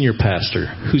senior pastor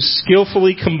who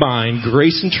skillfully combined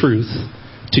grace and truth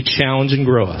to challenge and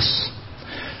grow us.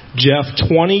 Jeff,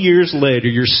 20 years later,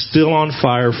 you're still on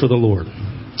fire for the Lord.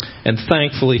 And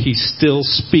thankfully, he still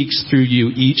speaks through you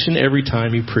each and every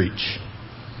time you preach.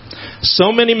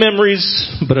 So many memories,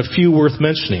 but a few worth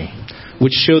mentioning,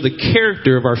 which show the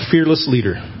character of our fearless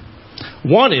leader.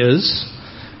 One is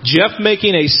Jeff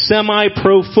making a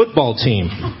semi-pro football team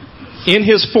in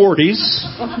his 40s,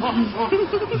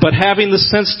 but having the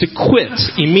sense to quit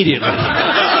immediately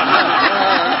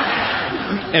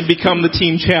and become the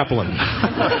team chaplain.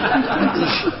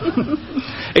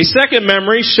 A second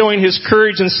memory showing his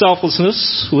courage and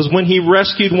selflessness was when he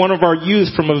rescued one of our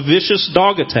youth from a vicious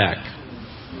dog attack.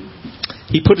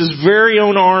 He put his very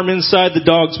own arm inside the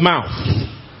dog's mouth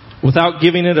without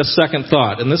giving it a second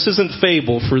thought. And this isn't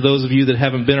fable for those of you that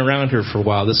haven't been around here for a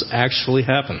while. This actually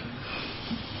happened.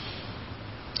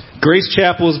 Grace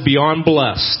Chapel is beyond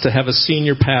blessed to have a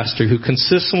senior pastor who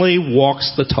consistently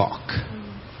walks the talk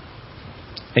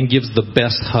and gives the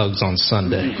best hugs on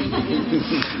Sunday.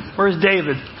 Where's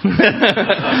David?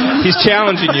 He's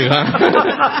challenging you, huh?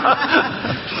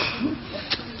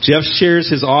 Jeff shares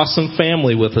his awesome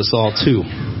family with us all, too.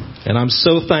 And I'm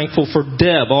so thankful for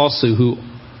Deb also, who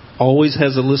always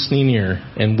has a listening ear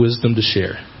and wisdom to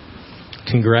share.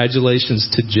 Congratulations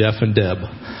to Jeff and Deb.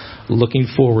 Looking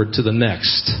forward to the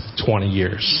next 20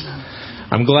 years.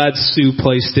 I'm glad Sue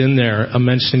placed in there a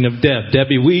mentioning of Deb.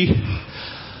 Debbie, we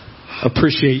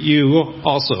appreciate you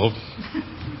also.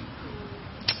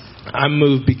 I'm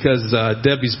moved because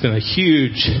Debbie's been a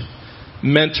huge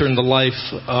mentor in the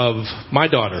life of my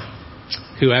daughter,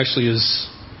 who actually is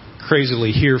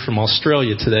crazily here from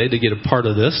Australia today to get a part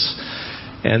of this.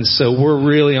 And so we're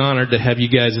really honored to have you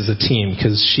guys as a team,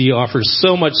 because she offers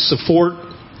so much support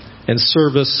and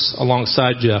service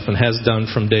alongside Jeff and has done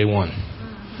from day one.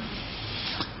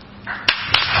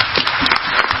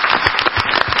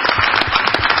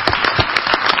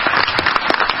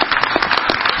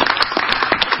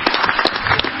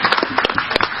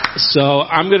 So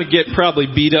I'm going to get probably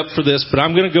beat up for this, but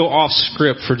I'm going to go off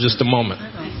script for just a moment.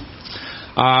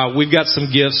 We've got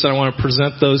some gifts. I want to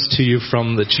present those to you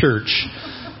from the church.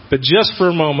 But just for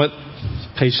a moment,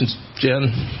 patience,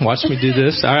 Jen, watch me do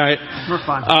this. All right. We're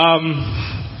fine.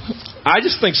 I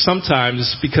just think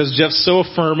sometimes, because Jeff's so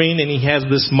affirming and he has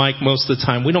this mic most of the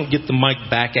time, we don't get the mic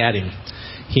back at him,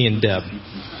 he and Deb.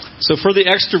 So for the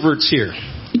extroverts here,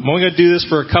 I'm only going to do this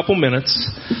for a couple minutes,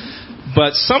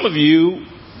 but some of you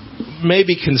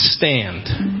maybe can stand.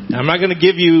 I'm not going to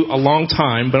give you a long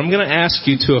time, but I'm going to ask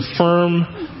you to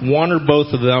affirm one or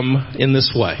both of them in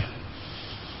this way.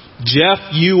 Jeff,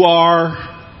 you are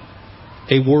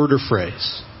a word or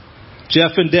phrase.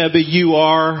 Jeff and Debbie, you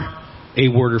are a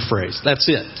word or phrase. That's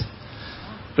it.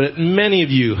 But many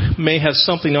of you may have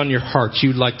something on your heart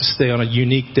you'd like to say on a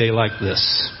unique day like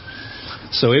this.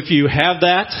 So if you have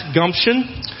that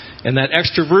gumption and that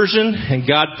extroversion, and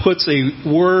God puts a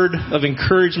word of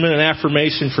encouragement and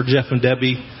affirmation for Jeff and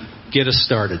Debbie, get us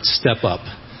started. Step up.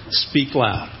 Speak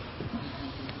loud.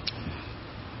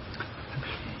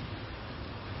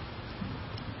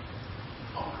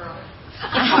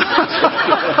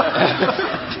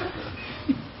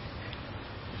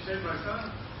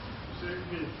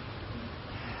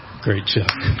 Great, Chuck.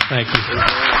 Thank you.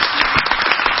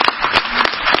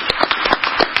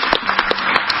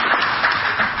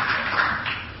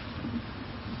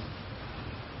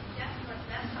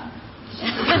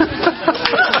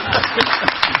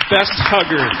 Best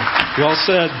hugger. Well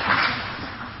said.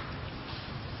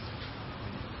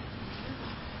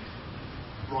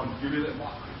 Ron, give me that mic.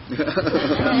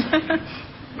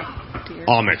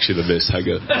 I'm actually the best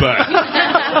hugger, but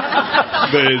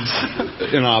there's,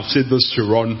 I've said this to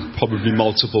Ron probably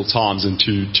multiple times and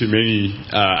to many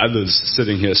others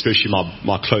sitting here, especially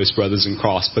my close brothers in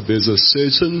Christ, but there's a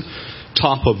certain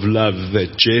type of love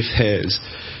that Jeff has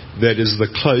that is the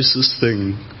closest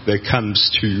thing that comes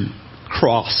to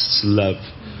Christ's love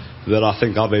that I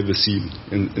think I've ever seen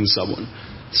in someone.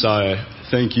 So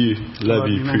thank you, love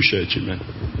you, appreciate you, man.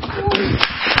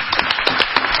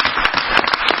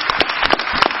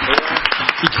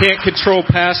 You can't control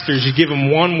pastors. You give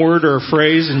them one word or a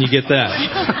phrase and you get that.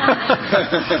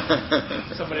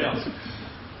 Somebody else.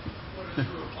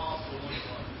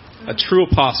 A true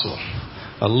apostle.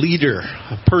 A leader.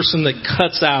 A person that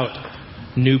cuts out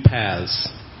new paths.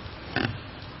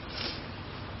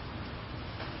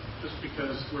 Just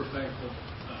because we're thankful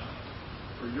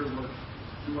for your work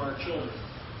to our children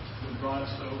who brought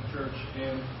us to Oak Church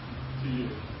and to you,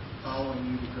 following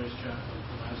you to Grace Chapel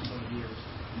for the last 20 years.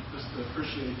 Just to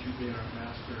appreciate you being our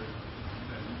pastor,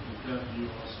 and Jeff, you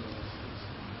also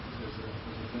as a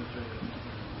mentor,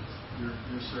 and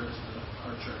your service to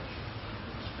our church.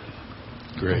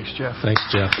 Great. Thanks, Jeff. Thanks,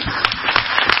 Jeff.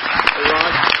 Hey,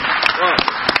 Ron.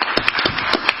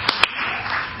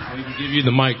 I need to give you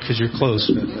the mic because you're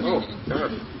close. Oh,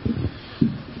 God.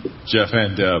 Jeff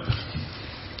and Deb,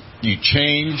 you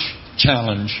change,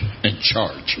 challenge, and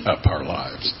charge up our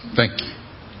lives. Thank you.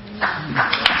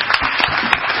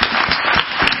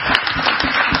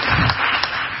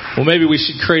 Well, maybe we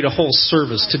should create a whole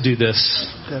service to do this.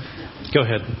 Go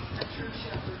ahead.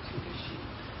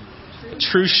 A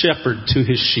true shepherd to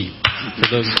his sheep. For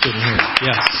those who couldn't hear.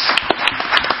 Yes.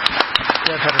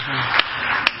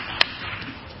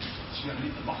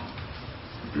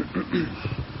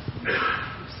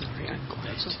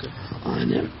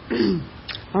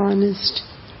 Honest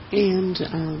and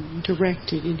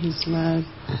directed in his love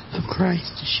of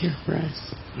Christ to share for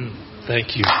us.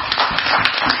 Thank you.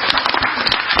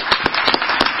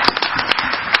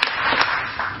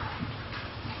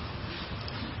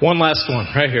 One last one,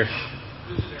 right here.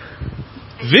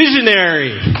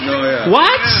 Visionary. Oh, yeah.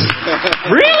 What?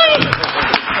 Really?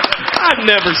 I've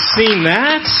never seen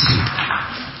that.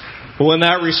 Well, in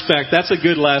that respect, that's a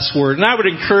good last word. And I would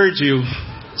encourage you,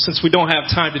 since we don't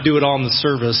have time to do it all in the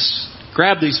service,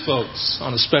 grab these folks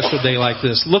on a special day like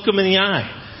this. Look them in the eye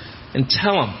and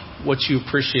tell them what you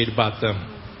appreciate about them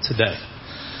today.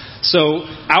 So,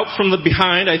 out from the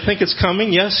behind, I think it's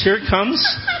coming. Yes, here it comes.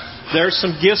 There's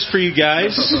some gifts for you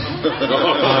guys.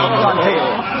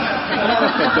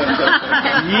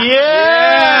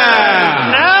 Yeah!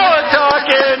 Now we're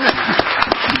talking!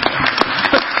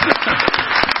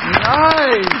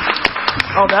 Nice!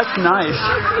 Oh, that's nice.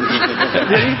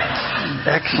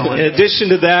 Excellent. In addition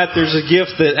to that, there's a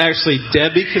gift that actually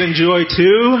Debbie can enjoy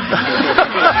too.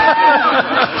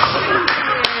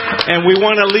 And we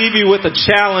want to leave you with a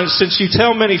challenge. Since you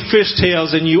tell many fish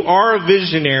tales and you are a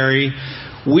visionary,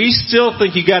 we still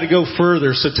think you got to go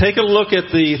further. So take a look at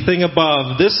the thing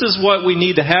above. This is what we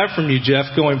need to have from you,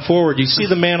 Jeff, going forward. You see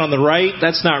the man on the right?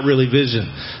 That's not really vision.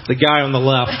 The guy on the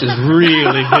left is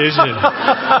really vision.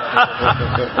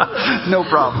 No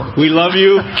problem. We love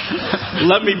you.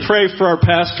 Let me pray for our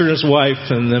pastor and his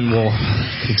wife, and then we'll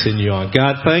continue on.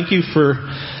 God, thank you for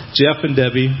Jeff and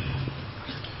Debbie,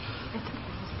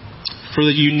 for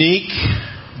the unique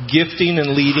gifting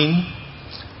and leading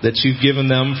that you've given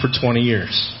them for 20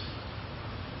 years.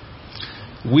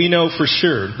 We know for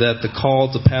sure that the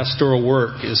call to pastoral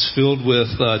work is filled with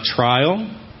trial,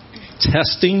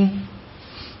 testing,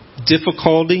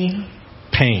 difficulty,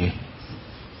 pain.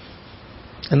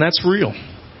 And that's real.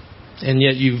 And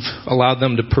yet you've allowed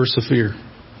them to persevere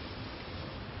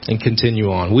and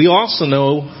continue on. We also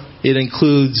know it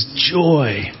includes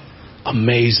joy,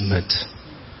 amazement,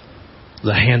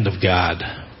 the hand of God,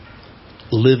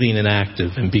 living and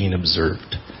active and being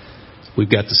observed. We've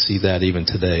got to see that even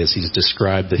today as he's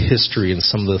described the history and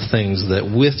some of the things that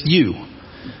with you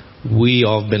we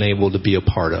all have been able to be a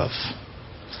part of.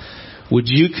 Would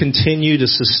you continue to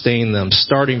sustain them,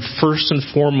 starting first and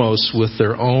foremost with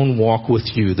their own walk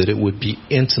with you, that it would be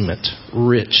intimate,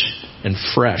 rich, and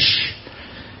fresh,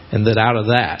 and that out of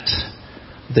that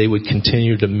they would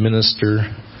continue to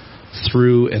minister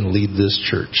through and lead this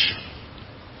church.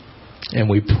 And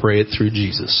we pray it through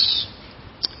Jesus.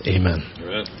 Amen.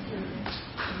 Amen.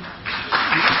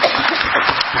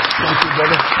 Thank you,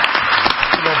 brother.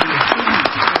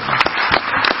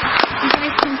 You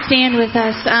guys can stand with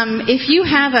us. If you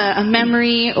have a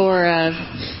memory or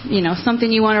something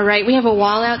you want to write, we have a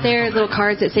wall out there, little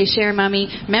cards that say "Share a Memory."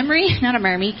 Not a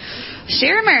memory.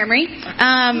 Share a memory.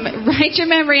 Write your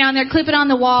memory on there, clip it on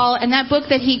the wall, and that book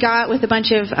that he got with a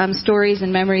bunch of stories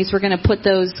and memories, we're going to put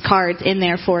those cards in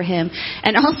there for him.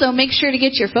 And also make sure to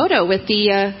get your photo with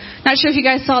the, not sure if you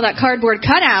guys saw that cardboard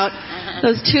cutout,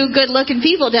 those two good-looking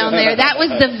people down there. That was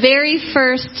the very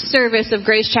first service of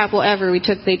Grace Chapel ever.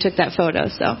 They took that photo.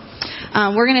 So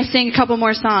we're going to sing a couple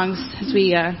more songs as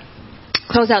we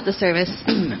close out the service.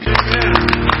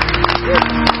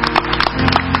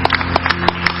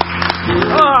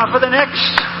 For the next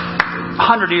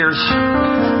 100 years,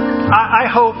 I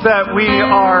hope that we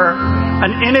are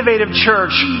an innovative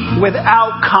church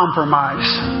without compromise.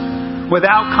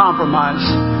 Without compromise.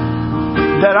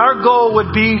 That our goal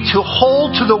would be to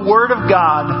hold to the Word of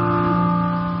God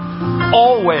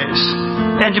always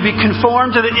and to be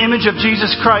conformed to the image of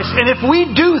Jesus Christ. And if we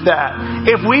do that,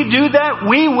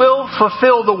 we will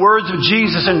fulfill the words of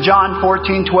Jesus in John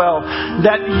 14:12,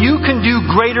 that you can do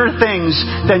greater things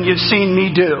than you've seen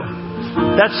me do.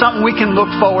 That's something we can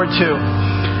look forward to.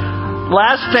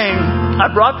 Last thing, I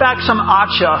brought back some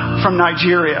acha from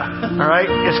Nigeria. All right?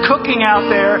 It's cooking out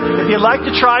there. If you'd like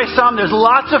to try some, there's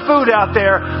lots of food out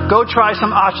there. Go try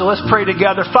some acha. Let's pray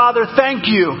together. Father, thank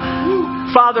you.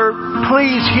 Father,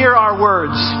 please hear our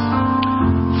words.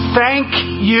 Thank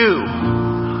you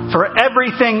for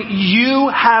everything you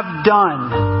have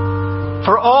done,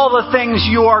 for all the things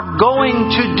you are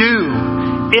going to do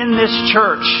in this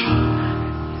church.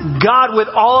 God, with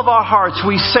all of our hearts,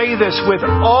 we say this with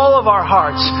all of our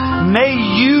hearts. May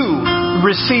you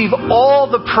receive all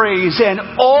the praise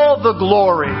and all the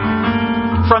glory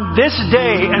from this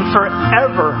day and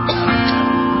forever.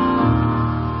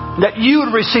 That you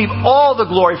would receive all the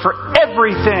glory for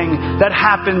everything that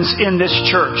happens in this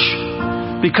church,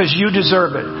 because you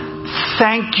deserve it.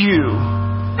 Thank you.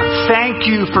 Thank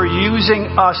you for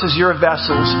using us as your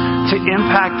vessels to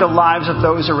impact the lives of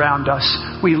those around us.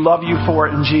 We love you for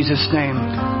it in Jesus' name.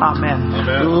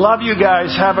 Amen. Love you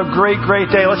guys. Have a great,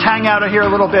 great day. Let's hang out here a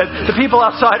little bit. The people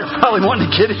outside are probably wanting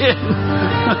to get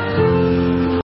in.